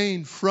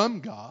attained from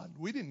God.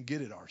 We didn't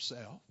get it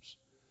ourselves,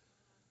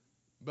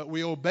 but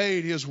we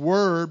obeyed His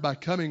word by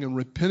coming and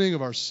repenting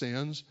of our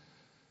sins,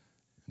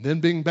 and then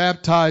being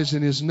baptized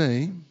in His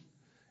name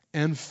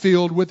and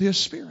filled with His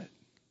Spirit.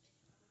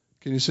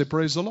 Can you say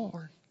praise the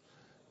Lord?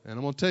 And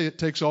I'm going to tell you, it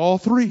takes all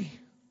three.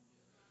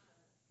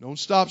 Don't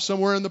stop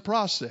somewhere in the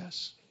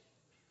process.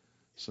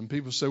 Some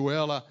people say,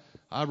 well,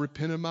 I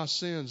repent of my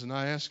sins and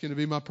I ask Him to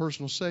be my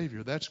personal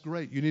Savior. That's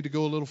great. You need to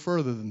go a little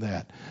further than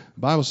that. The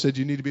Bible said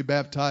you need to be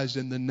baptized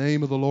in the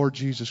name of the Lord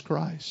Jesus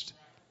Christ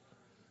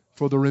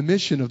for the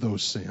remission of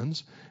those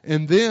sins.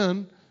 And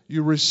then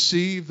you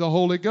receive the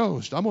Holy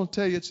Ghost. I'm going to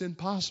tell you, it's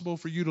impossible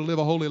for you to live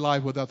a holy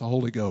life without the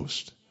Holy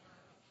Ghost.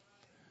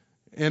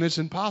 And it's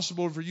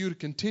impossible for you to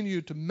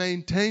continue to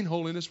maintain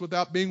holiness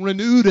without being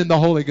renewed in the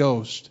Holy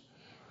Ghost.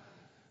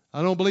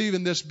 I don't believe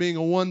in this being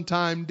a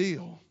one-time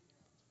deal.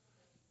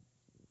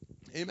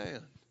 Amen.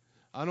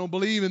 I don't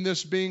believe in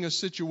this being a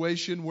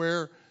situation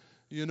where,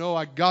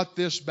 I got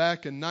this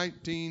back in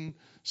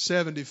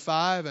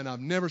 1975 and I've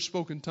never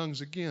spoken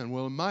tongues again.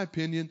 Well, in my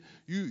opinion,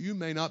 you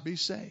may not be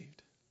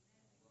saved.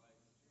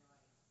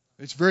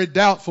 It's very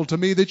doubtful to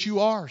me that you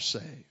are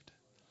saved.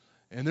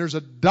 And there's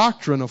a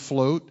doctrine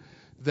afloat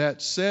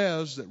that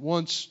says that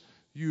once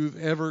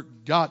you've ever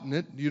gotten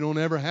it, you don't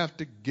ever have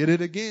to get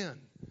it again.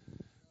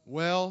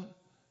 Well,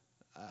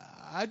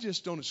 I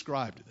just don't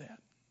ascribe to that.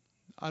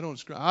 I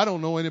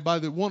don't know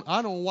anybody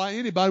I don't know why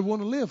anybody would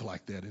want to live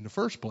like that in the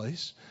first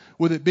place,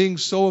 with it being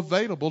so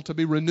available to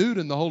be renewed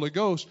in the Holy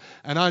Ghost.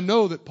 And I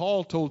know that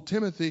Paul told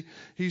Timothy,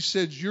 he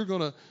said, you're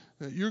going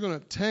to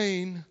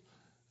attain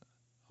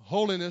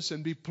holiness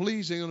and be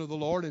pleasing unto the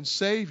Lord and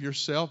save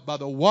yourself by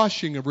the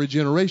washing of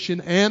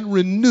regeneration and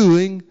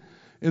renewing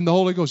in the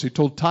Holy Ghost. He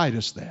told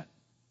Titus that.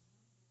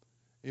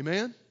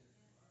 Amen?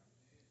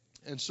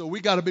 And so we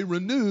got to be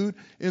renewed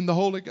in the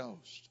Holy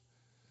Ghost.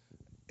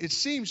 It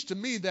seems to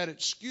me that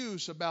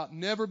excuse about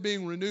never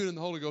being renewed in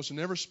the Holy Ghost and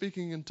never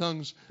speaking in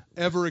tongues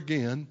ever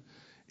again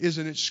is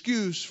an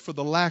excuse for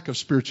the lack of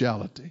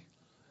spirituality.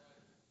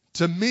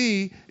 To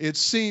me, it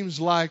seems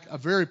like a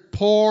very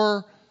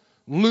poor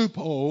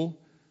loophole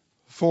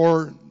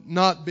for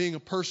not being a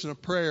person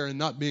of prayer and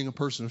not being a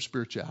person of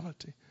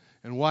spirituality.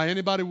 And why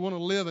anybody would want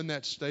to live in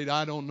that state,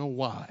 I don't know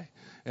why.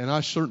 And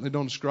I certainly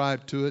don't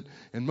ascribe to it.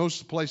 And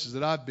most of the places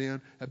that I've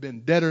been have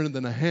been deader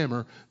than a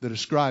hammer that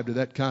ascribe to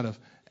that kind of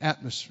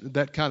atmosphere,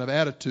 that kind of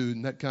attitude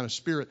and that kind of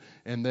spirit.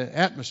 And the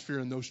atmosphere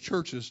in those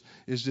churches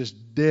is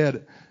just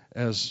dead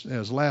as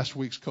last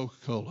week's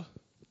Coca-Cola.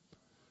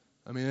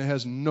 I mean, it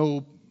has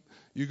no,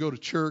 you go to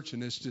church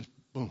and it's just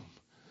boom.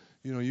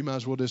 You might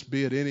as well just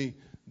be at any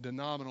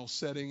denominational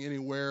setting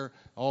anywhere.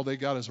 All they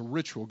got is a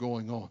ritual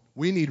going on.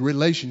 We need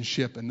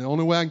relationship, and the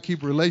only way I can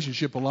keep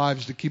relationship alive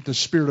is to keep the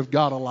Spirit of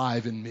God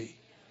alive in me.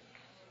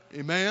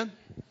 Amen?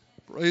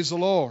 Praise the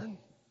Lord.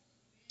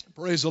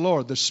 Praise the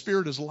Lord. The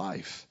Spirit is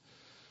life.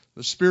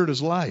 The Spirit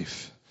is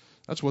life.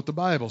 That's what the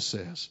Bible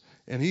says.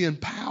 And He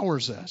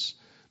empowers us.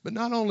 But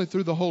not only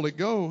through the Holy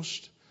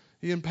Ghost,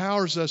 He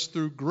empowers us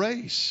through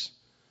grace.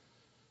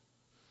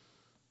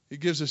 He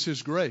gives us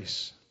His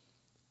grace.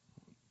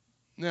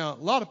 Now,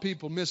 a lot of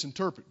people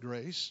misinterpret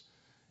grace,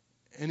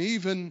 and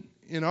even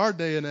in our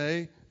day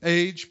and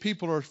age,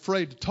 people are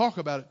afraid to talk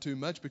about it too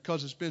much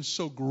because it's been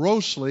so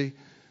grossly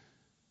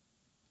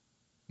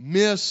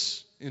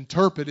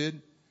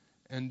misinterpreted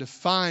and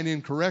defined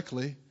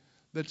incorrectly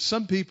that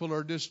some people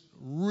are just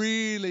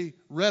really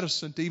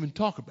reticent to even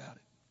talk about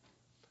it,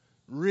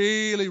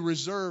 really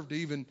reserved to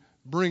even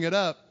bring it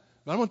up.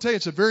 But I'm going to tell you,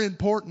 it's a very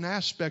important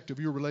aspect of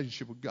your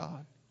relationship with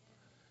God.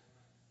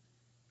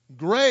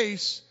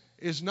 Grace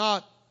is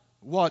not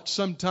what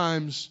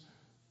sometimes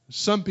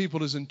some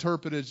people has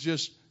interpreted as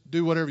just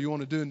do whatever you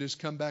want to do and just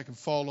come back and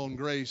fall on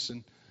grace,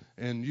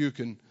 and you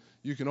can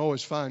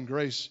always find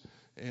grace,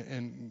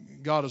 and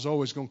God is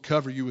always going to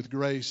cover you with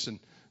grace. And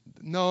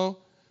no,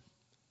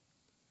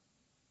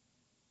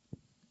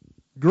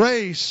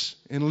 grace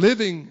and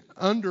living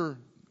under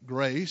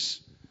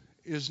grace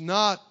is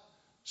not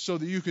so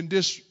that you can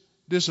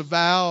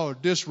disavow or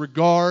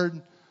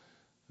disregard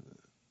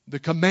the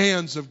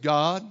commands of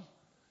God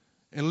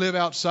and live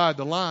outside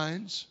the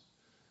lines,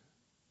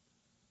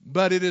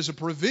 but it is a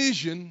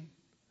provision.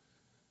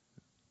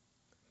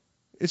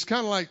 It's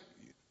kind of like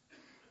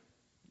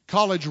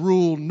college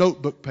rule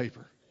notebook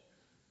paper.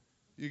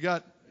 You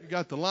got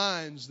the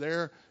lines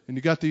there, and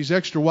you got these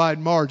extra wide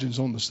margins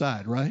on the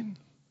side, right?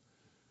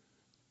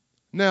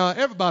 Now,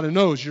 everybody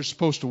knows you're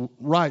supposed to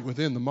write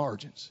within the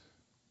margins.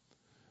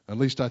 At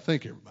least I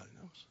think everybody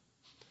knows.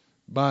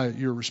 By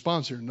your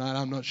response here tonight,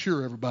 I'm not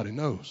sure everybody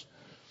knows.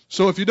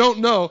 So if you don't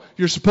know,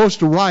 you're supposed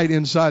to write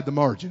inside the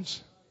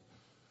margins.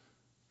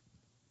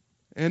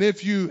 And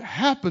if you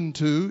happen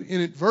to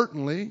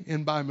inadvertently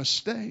and by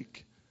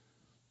mistake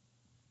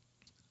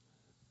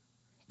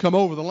come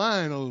over the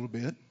line a little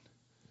bit,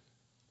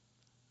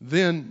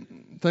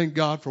 then thank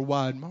God for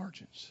wide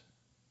margins.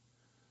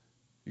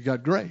 You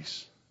got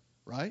grace,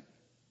 right?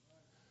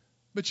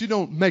 But you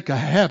don't make a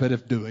habit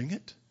of doing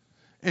it.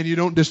 And you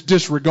don't just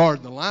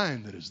disregard the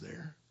line that is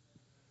there.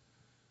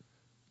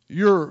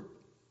 Your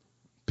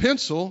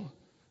pencil,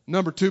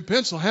 number 2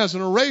 pencil, has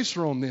an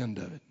eraser on the end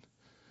of it.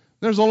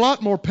 There's a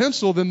lot more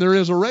pencil than there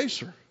is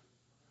eraser.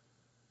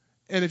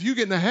 And if you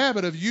get in the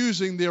habit of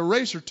using the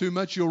eraser too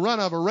much, you'll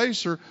run out of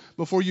eraser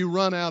before you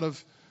run out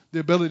of the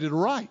ability to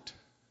write.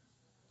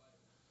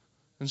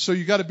 And so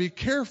you got to be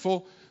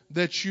careful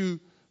that you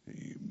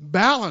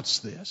balance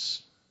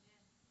this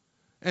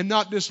and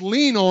not just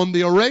lean on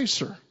the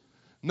eraser.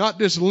 Not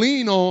just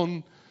lean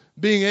on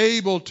being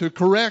able to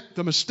correct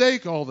the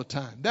mistake all the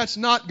time. That's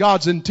not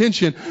God's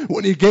intention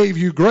when He gave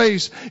you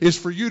grace, is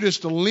for you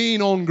just to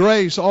lean on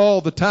grace all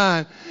the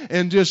time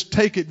and just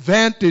take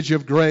advantage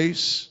of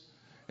grace.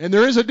 And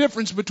there is a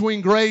difference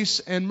between grace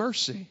and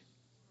mercy.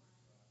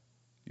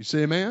 You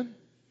say amen?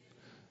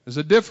 There's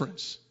a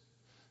difference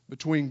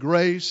between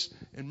grace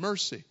and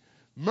mercy.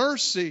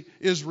 Mercy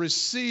is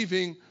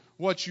receiving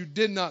what you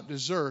did not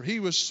deserve.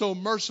 He was so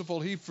merciful,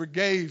 He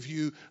forgave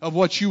you of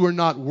what you were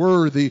not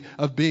worthy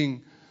of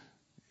being,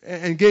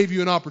 and gave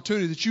you an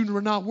opportunity that you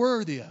were not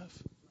worthy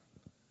of.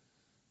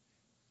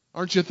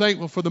 Aren't you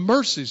thankful for the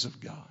mercies of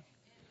God?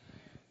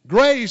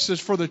 Grace is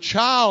for the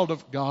child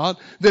of God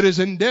that is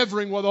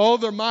endeavoring with all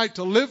their might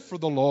to live for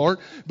the Lord,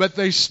 but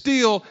they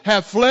still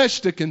have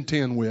flesh to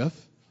contend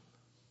with.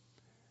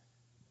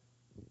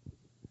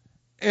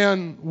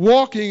 And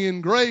walking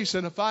in grace,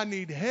 and if I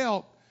need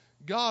help,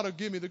 God will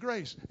give me the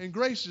grace. And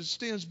grace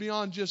extends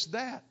beyond just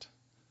that.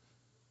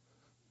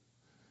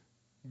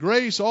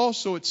 Grace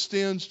also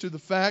extends to the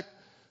fact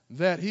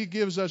that He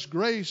gives us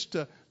grace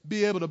to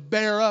be able to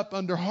bear up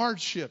under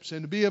hardships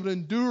and to be able to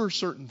endure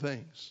certain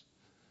things.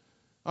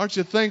 Aren't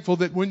you thankful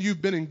that when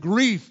you've been in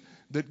grief,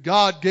 that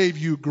God gave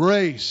you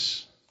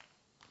grace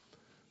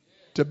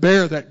to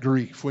bear that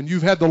grief? When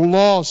you've had the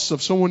loss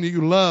of someone that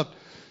you loved,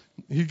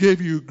 He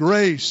gave you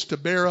grace to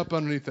bear up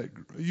underneath that.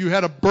 You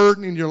had a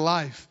burden in your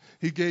life.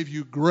 He gave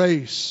you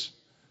grace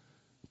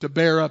to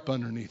bear up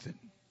underneath it.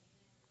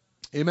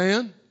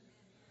 Amen?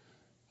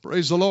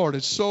 Praise the Lord.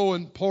 It's so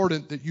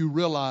important that you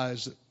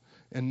realize it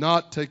and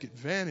not take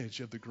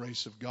advantage of the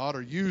grace of God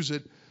or use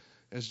it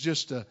as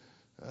just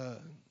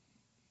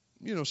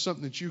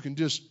something that you can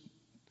just,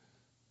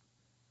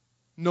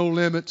 no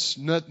limits,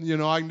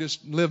 nothing, I can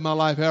just live my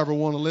life however I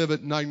want to live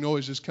it, and I can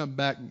always just come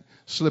back and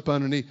slip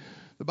underneath.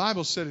 The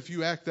Bible said if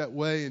you act that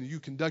way and you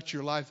conduct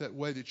your life that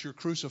way, that you're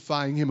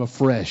crucifying Him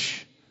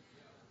afresh.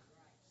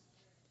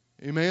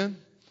 Amen?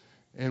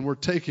 And we're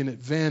taking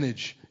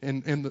advantage.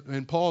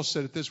 And Paul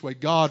said it this way,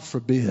 God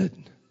forbid.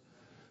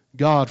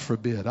 God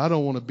forbid. I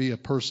don't want to be a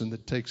person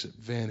that takes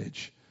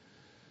advantage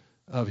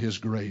of His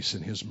grace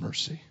and His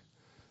mercy.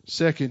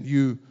 Second,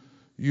 you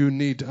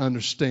need to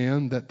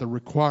understand that the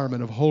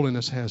requirement of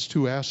holiness has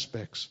 2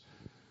 aspects.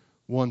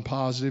 One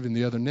positive and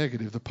the other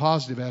negative. The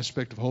positive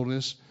aspect of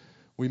holiness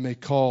we may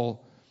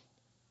call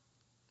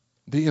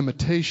the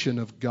imitation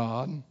of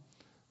God,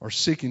 or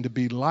seeking to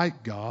be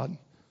like God.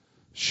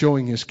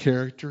 Showing His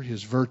character,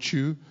 His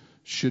virtue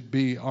should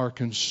be our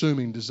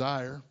consuming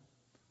desire.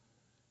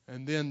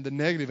 And then the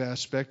negative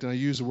aspect, and I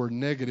use the word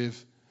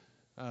negative,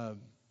 I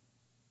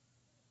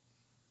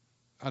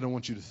don't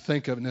want you to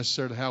think of it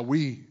necessarily how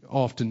we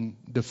often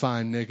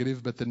define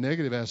negative, but the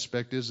negative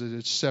aspect is that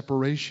it's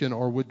separation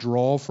or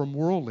withdrawal from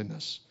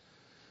worldliness.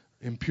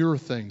 Impure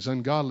things,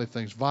 ungodly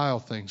things, vile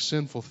things,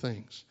 sinful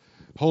things.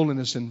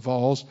 Holiness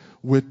involves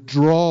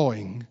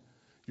withdrawing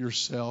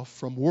yourself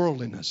from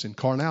worldliness and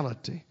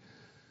carnality.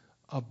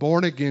 A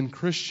born-again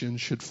Christian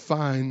should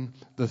find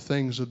the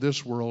things of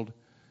this world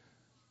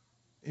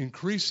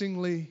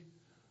increasingly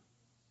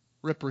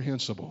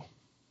reprehensible.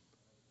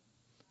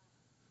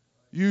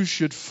 You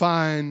should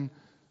find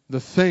the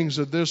things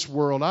of this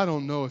world. I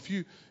don't know if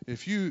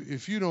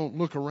you don't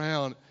look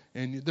around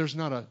and there's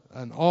not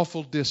an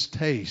awful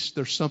distaste,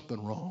 there's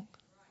something wrong.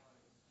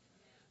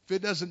 If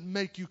it doesn't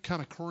make you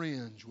kind of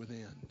cringe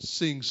within,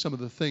 seeing some of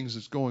the things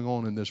that's going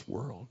on in this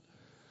world,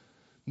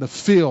 the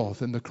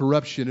filth and the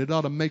corruption, it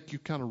ought to make you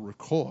kind of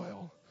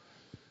recoil.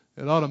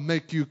 It ought to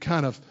make you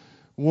kind of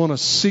want to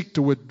seek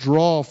to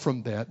withdraw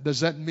from that.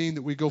 Does that mean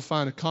that we go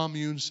find a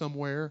commune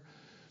somewhere,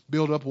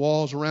 build up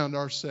walls around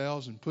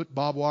ourselves and put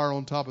barbed wire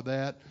on top of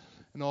that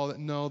and all that?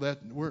 No,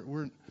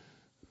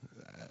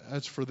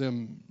 that's for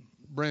them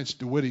Branch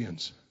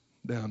Davidians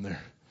down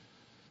there.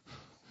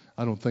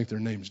 I don't think their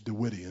name's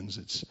Davidians,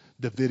 it's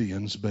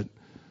Davidians, but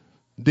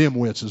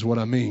dimwits is what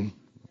I mean.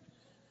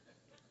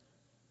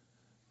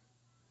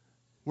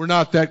 We're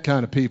not that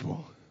kind of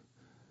people.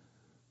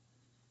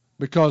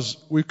 Because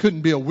we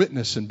couldn't be a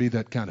witness and be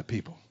that kind of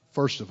people,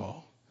 first of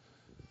all.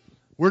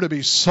 We're to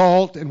be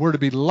salt and we're to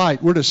be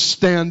light. We're to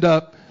stand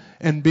up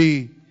and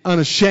be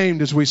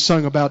unashamed, as we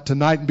sung about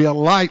tonight, and be a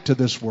light to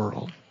this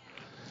world.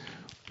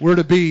 We're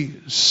to be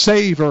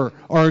savor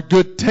or a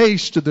good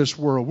taste to this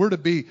world. We're to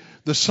be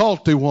the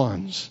salty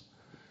ones.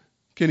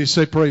 Can you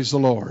say praise the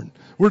Lord?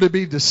 We're to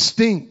be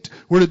distinct.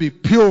 We're to be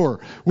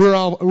pure. We're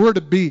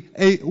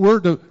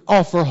to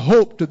offer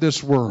hope to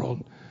this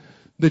world.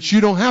 That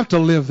you don't have to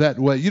live that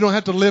way. You don't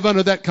have to live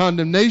under that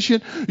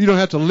condemnation. You don't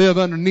have to live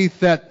underneath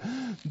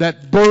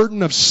that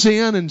burden of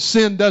sin. And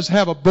sin does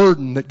have a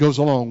burden that goes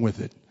along with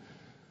it.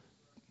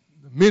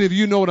 Many of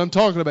you know what I'm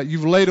talking about.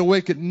 You've laid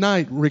awake at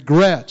night,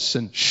 regrets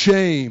and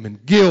shame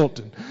and guilt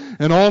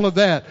and all of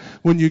that.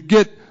 When you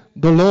get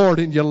the Lord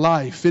in your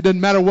life, it doesn't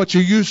matter what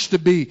you used to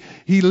be.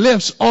 He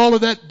lifts all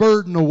of that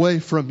burden away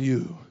from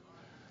you.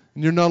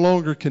 And you're no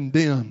longer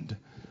condemned,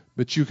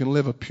 but you can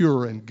live a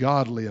pure and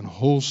godly and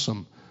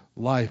wholesome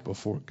life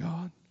before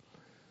God.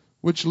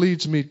 Which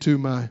leads me to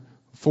my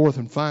fourth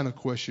and final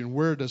question.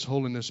 Where does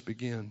holiness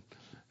begin?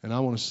 And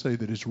I want to say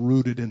that it's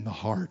rooted in the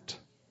heart,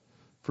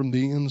 from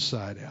the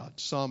inside out.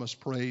 Psalmist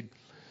prayed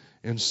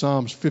in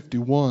Psalms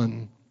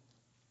 51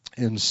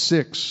 and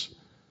 6,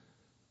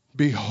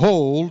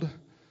 Behold,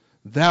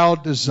 thou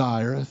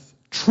desireth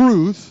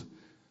truth,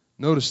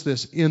 notice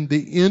this, in the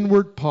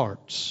inward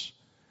parts,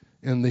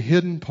 in the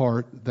hidden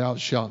part thou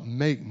shalt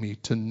make me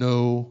to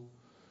know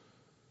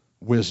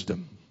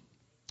wisdom.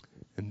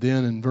 And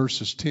then in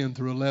verses 10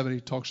 through 11,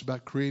 he talks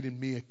about creating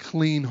me a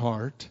clean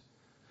heart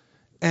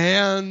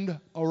and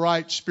a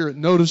right spirit.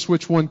 Notice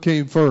which one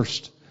came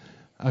first.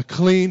 A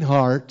clean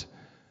heart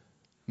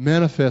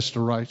manifests a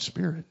right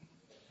spirit.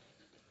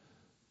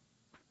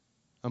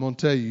 I'm going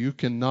to tell you, you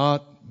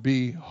cannot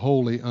be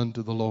holy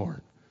unto the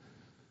Lord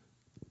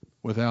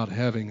without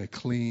having a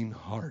clean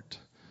heart.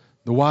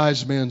 The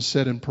wise man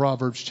said in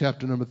Proverbs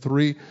chapter number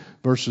 3,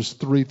 verses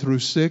 3 through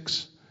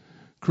 6,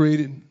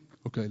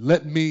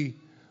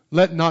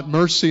 let not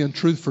mercy and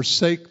truth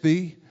forsake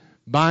thee.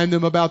 Bind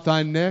them about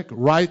thy neck.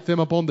 Write them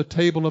upon the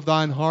table of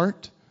thine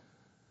heart.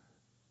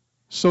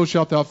 So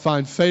shalt thou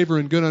find favor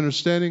and good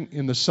understanding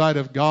in the sight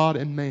of God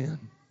and man.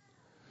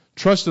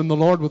 Trust in the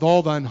Lord with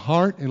all thine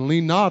heart, and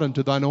lean not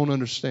unto thine own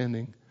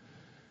understanding.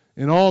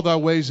 In all thy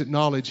ways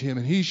acknowledge him,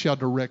 and he shall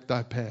direct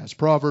thy paths.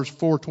 Proverbs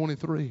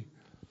 4:23.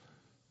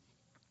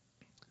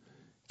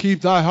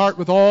 Keep thy heart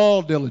with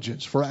all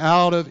diligence, for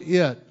out of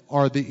it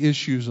are the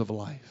issues of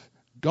life.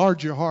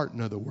 Guard your heart,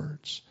 in other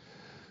words.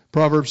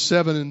 Proverbs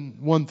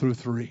 7:1 through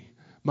 3.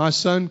 My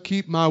son,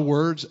 keep my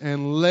words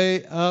and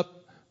lay up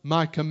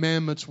my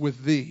commandments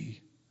with thee.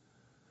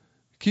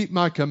 Keep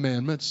my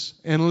commandments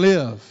and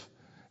live,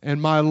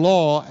 and my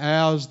law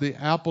as the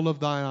apple of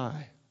thine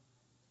eye.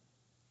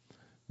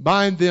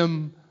 Bind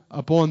them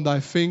upon thy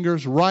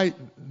fingers, write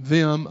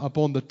them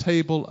upon the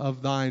table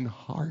of thine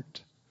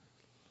heart.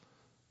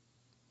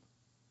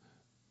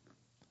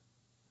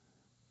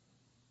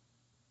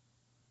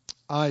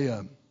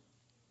 I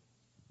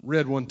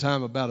read one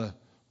time about a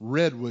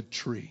redwood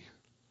tree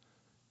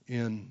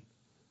in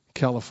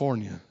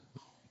California,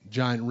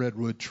 giant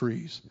redwood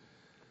trees,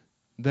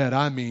 that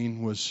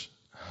was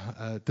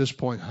at this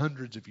point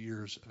hundreds of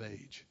years of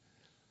age.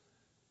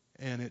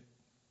 And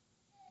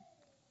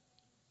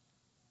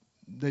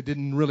they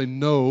didn't really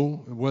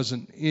know, it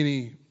wasn't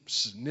any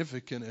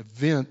significant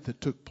event that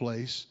took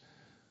place.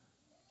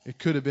 It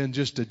could have been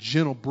just a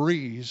gentle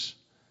breeze,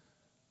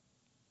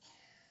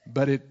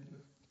 but it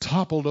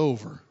toppled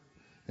over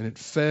and it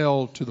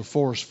fell to the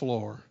forest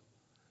floor.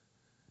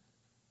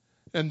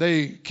 And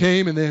they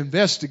came and they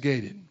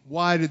investigated.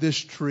 Why did this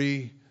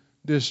tree,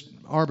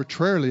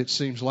 arbitrarily it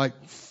seems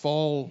like,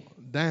 fall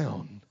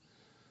down?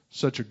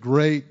 Such a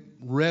great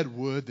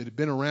redwood that had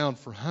been around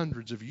for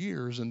hundreds of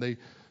years, and they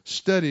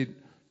studied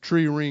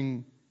tree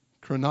ring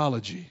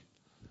chronology.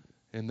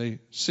 And they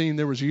seen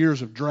there was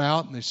years of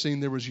drought, and they seen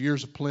there was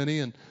years of plenty,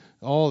 and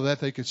all of that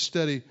they could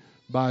study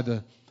by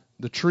the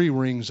tree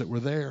rings that were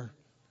there.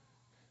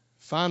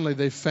 Finally,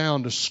 they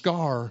found a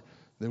scar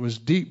that was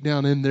deep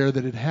down in there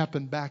that had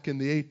happened back in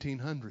the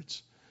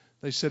 1800s.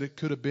 They said it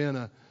could have been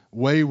a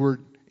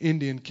wayward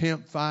Indian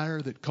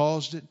campfire that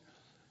caused it.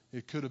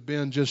 It could have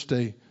been just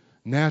a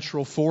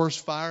natural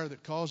forest fire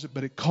that caused it,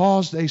 but it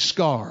caused a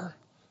scar.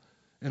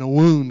 and a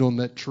wound on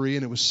that tree,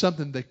 and it was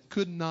something they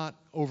could not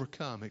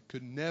overcome. It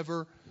could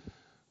never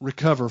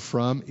recover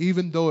from,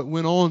 even though it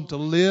went on to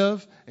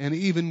live and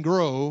even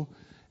grow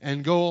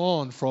and go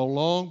on for a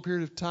long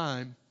period of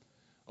time,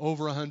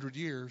 over 100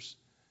 years.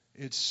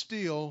 It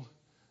still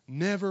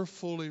never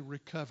fully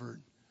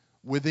recovered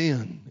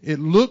within. It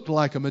looked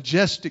like a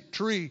majestic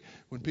tree.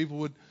 When people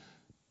would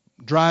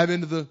drive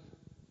into the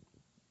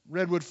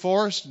redwood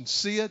forest and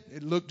see it,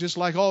 it looked just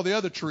like all the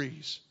other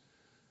trees.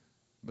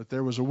 But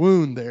there was a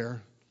wound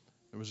there.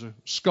 There was a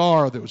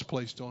scar that was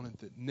placed on it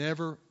that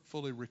never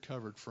fully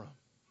recovered from.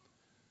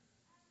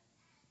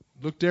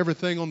 Looked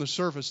everything on the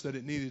surface that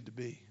it needed to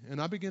be.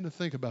 And I began to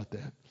think about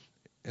that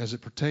as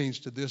it pertains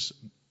to this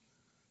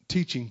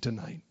teaching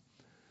tonight.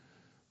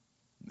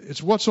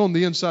 It's what's on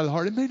the inside of the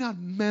heart. It may not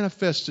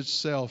manifest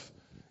itself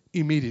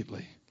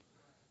immediately.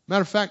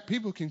 Matter of fact,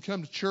 people can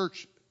come to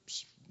church,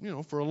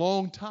 for a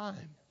long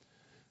time,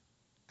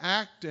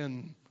 act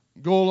and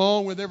go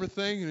along with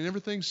everything, and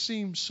everything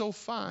seems so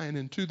fine.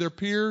 And to their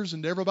peers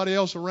and to everybody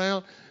else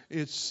around,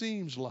 it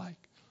seems like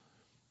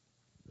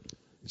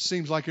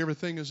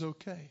everything is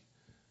okay.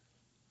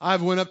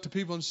 I've went up to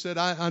people and said,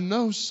 I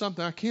know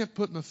something. I can't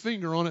put my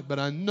finger on it, but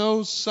I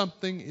know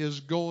something is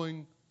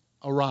going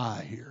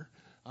awry here.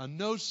 I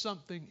know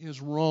something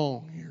is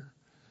wrong here.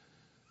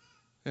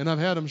 And I've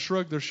had them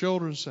shrug their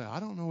shoulders and say, I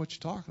don't know what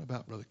you're talking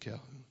about, Brother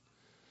Calhoun.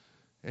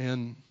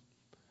 And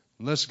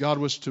unless God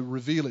was to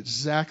reveal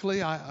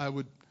exactly, I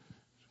would,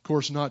 of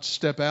course, not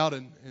step out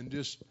and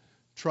just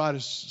try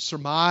to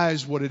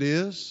surmise what it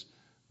is.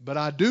 But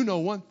I do know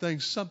one thing,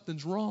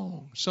 something's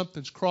wrong.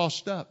 Something's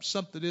crossed up.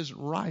 Something isn't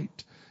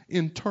right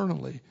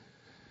internally.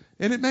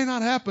 And it may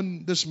not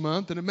happen this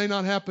month, and it may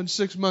not happen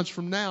 6 months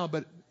from now,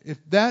 but if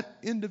that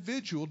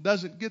individual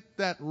doesn't get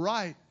that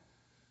right,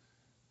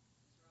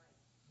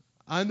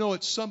 I know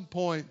at some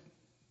point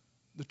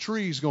the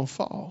tree's going to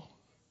fall.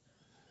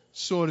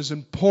 So it is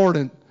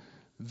important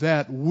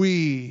that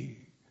we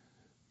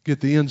get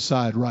the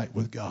inside right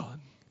with God.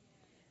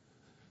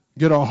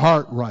 Get our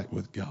heart right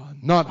with God.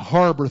 Not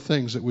harbor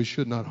things that we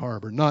should not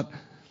harbor. Not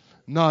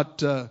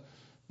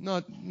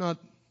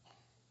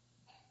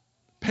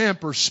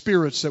pamper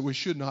spirits that we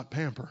should not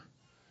pamper.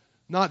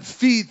 Not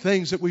feed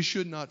things that we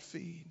should not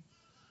feed.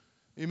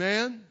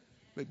 Amen?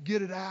 But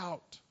get it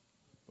out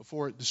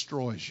before it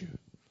destroys you.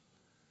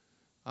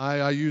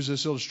 I used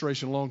this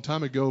illustration a long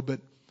time ago, but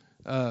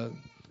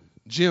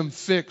Jim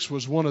Fixx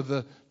was one of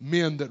the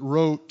men that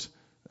wrote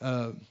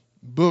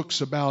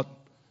books about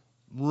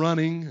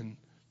running and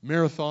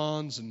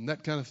marathons and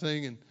that kind of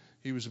thing, and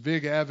he was a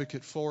big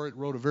advocate for it,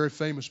 wrote a very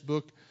famous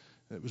book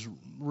that was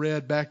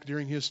read back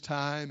during his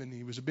time, and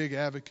he was a big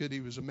advocate.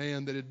 He was a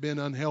man that had been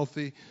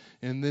unhealthy,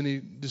 and then he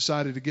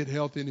decided to get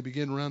healthy, and he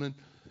began running.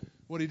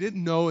 What he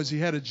didn't know is he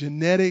had a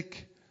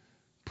genetic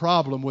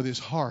problem with his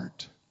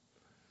heart.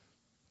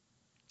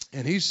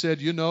 And he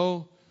said,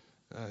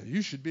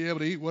 you should be able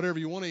to eat whatever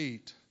you want to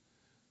eat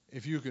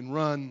if you can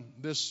run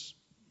this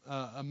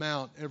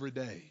amount every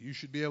day. You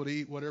should be able to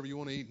eat whatever you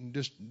want to eat, and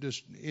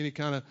just any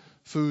kind of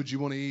foods you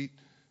want to eat,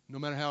 no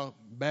matter how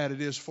bad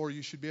it is for you.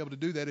 You should be able to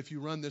do that if you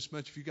run this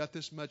much. If you got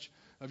this much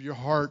of your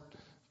heart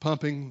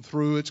pumping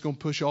through, it's going to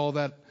push all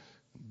that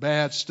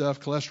bad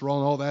stuff, cholesterol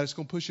and all that. It's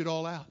going to push it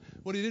all out.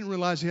 What he didn't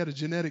realize, he had a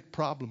genetic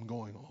problem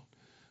going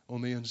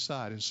on the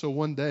inside. And so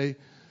one day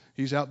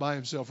he's out by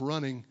himself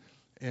running,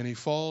 and he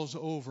falls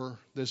over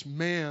this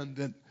man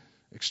that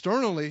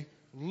externally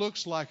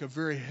looks like a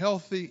very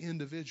healthy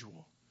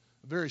individual,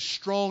 a very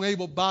strong,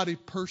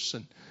 able-bodied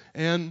person,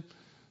 and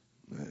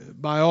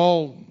by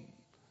all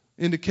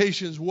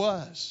indications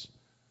was.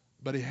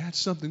 But he had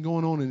something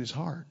going on in his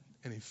heart,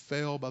 and he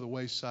fell by the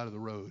wayside of the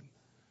road.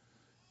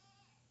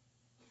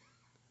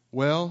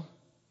 Well,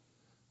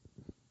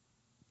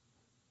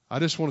 I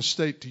just want to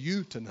state to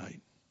you tonight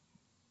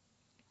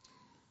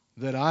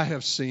that I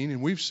have seen,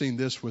 and we've seen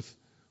this with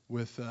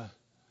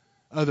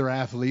other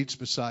athletes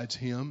besides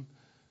him,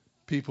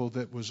 people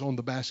that was on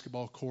the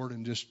basketball court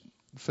and just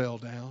fell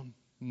down.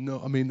 No,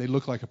 I mean, they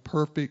look like a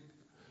perfect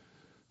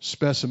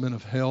specimen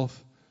of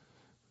health.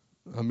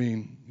 I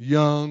mean,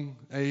 young,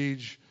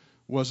 age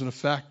wasn't a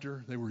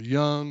factor. They were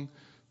young.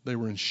 They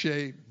were in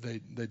shape. They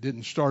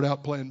didn't start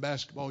out playing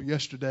basketball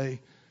yesterday,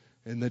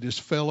 and they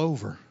just fell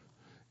over.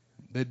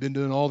 They'd been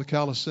doing all the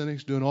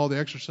calisthenics, doing all the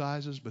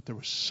exercises, but there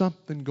was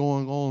something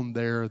going on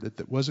there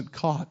that wasn't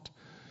caught.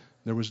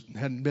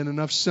 Hadn't been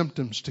enough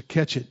symptoms to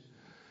catch it,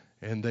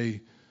 and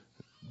they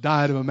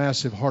died of a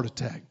massive heart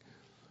attack.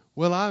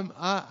 Well,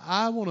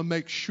 I want to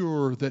make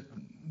sure that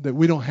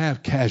we don't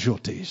have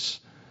casualties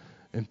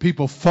and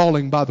people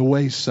falling by the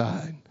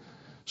wayside.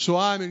 So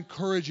I'm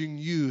encouraging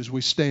you as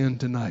we stand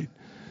tonight.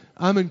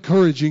 I'm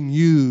encouraging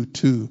you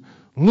to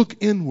look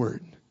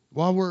inward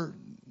while we're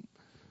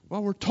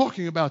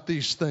talking about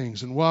these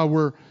things and while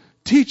we're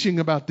teaching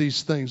about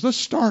these things. Let's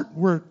start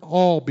where it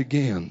all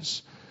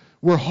begins,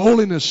 where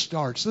holiness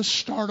starts. Let's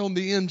start on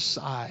the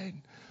inside.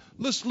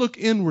 Let's look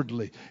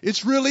inwardly.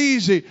 It's real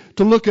easy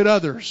to look at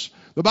others.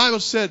 The Bible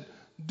said,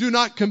 do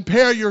not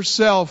compare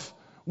yourself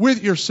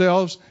with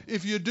yourselves.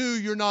 If you do,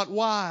 you're not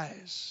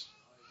wise.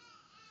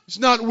 It's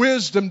not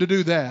wisdom to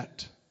do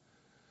that.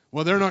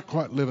 Well, they're not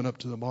quite living up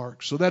to the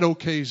mark, so that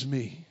okays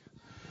me.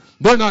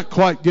 They're not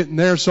quite getting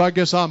there, so I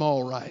guess I'm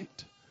all right.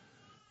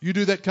 You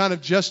do that kind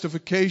of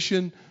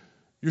justification,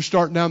 you're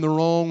starting down the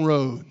wrong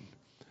road.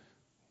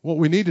 What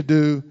we need to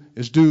do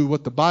is do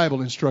what the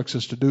Bible instructs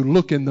us to do.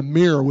 Look in the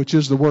mirror, which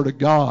is the Word of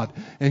God,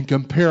 and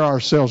compare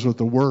ourselves with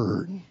the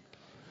Word.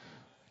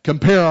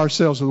 Compare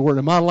ourselves with the Word.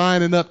 Am I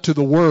lining up to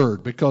the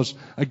Word? Because,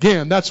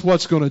 again, that's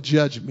what's going to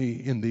judge me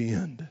in the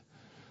end.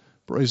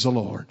 Praise the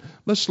Lord.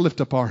 Let's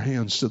lift up our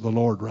hands to the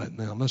Lord right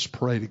now. Let's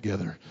pray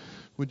together.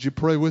 Would you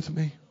pray with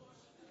me?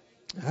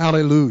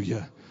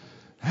 Hallelujah.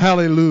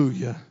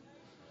 Hallelujah.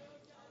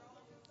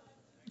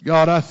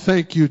 God, I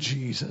thank you,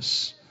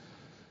 Jesus.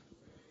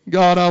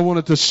 God, I want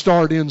it to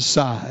start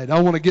inside.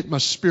 I want to get my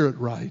spirit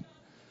right.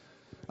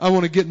 I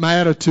want to get my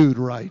attitude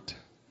right.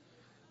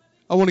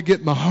 I want to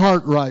get my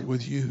heart right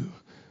with you.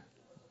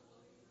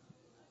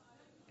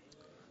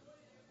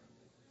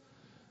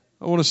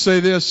 I want to say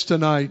this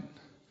tonight.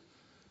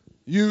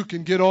 You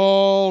can get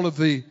all of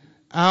the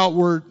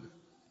outward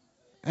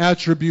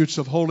attributes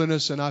of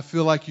holiness, and I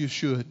feel like you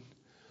should.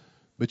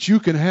 But you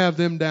can have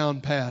them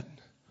down pat.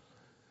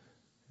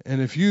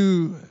 And if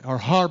you are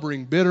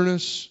harboring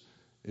bitterness,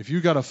 if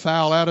you got a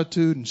foul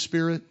attitude and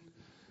spirit,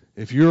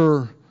 if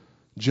you're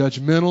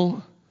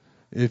judgmental,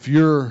 if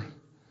you're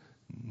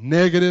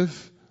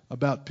negative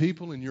about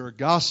people and you're a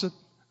gossip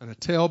and a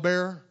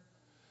talebearer,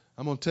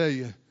 I'm going to tell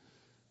you,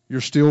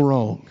 you're still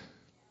wrong.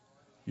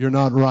 You're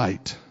not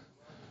right.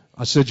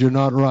 I said you're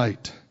not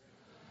right.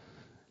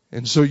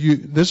 And so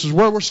this is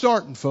where we're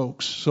starting,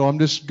 folks. So I'm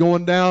just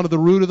going down to the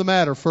root of the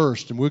matter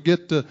first, and we'll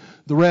get to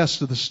the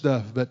rest of the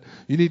stuff. But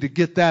you need to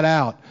get that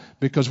out,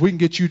 because we can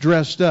get you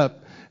dressed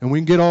up, and we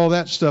can get all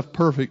that stuff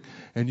perfect,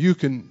 and you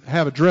can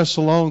have a dress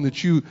along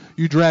that you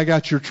drag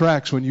out your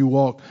tracks when you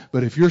walk.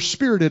 But if your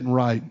spirit isn't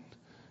right,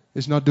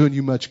 it's not doing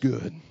you much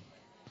good.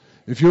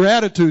 If your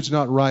attitude's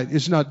not right,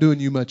 it's not doing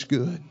you much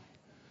good.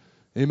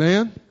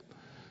 Amen?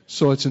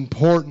 So it's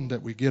important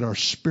that we get our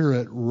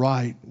spirit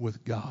right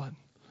with God.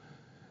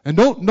 And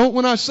don't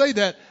when I say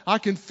that, I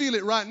can feel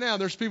it right now.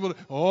 There's people that,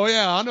 oh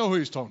yeah, I know who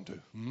he's talking to.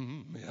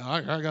 Yeah,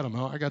 I got them.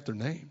 I got their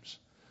names.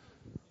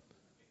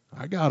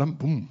 I got them.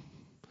 Boom.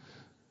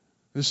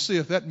 Let's see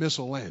if that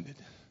missile landed.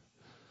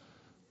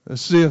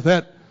 Let's see if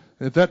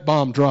that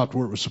bomb dropped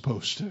where it was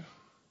supposed to.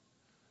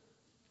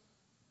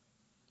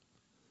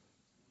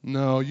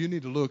 No, you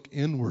need to look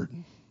inward.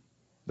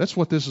 That's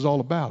what this is all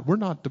about. We're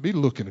not to be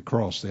looking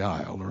across the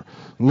aisle or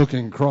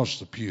looking across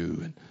the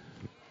pew.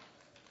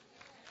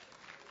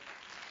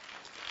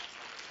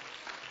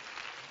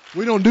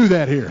 We don't do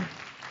that here.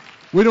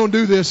 We don't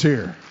do this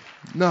here.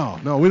 No,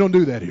 we don't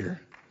do that here.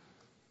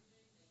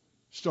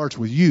 Starts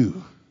with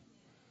you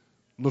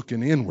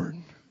looking inward.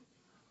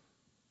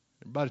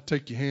 Everybody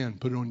take your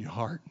hand, put it on your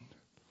heart.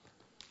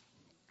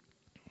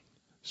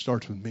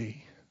 Starts with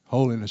me.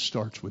 Holiness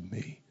starts with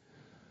me.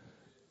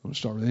 I don't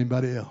start with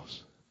anybody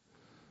else.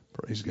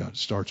 Praise God. It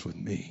starts with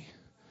me.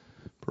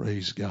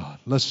 Praise God.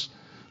 Let's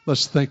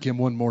thank Him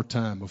one more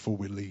time before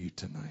we leave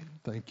tonight.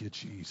 Thank you,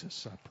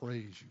 Jesus. I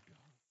praise you,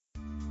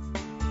 God.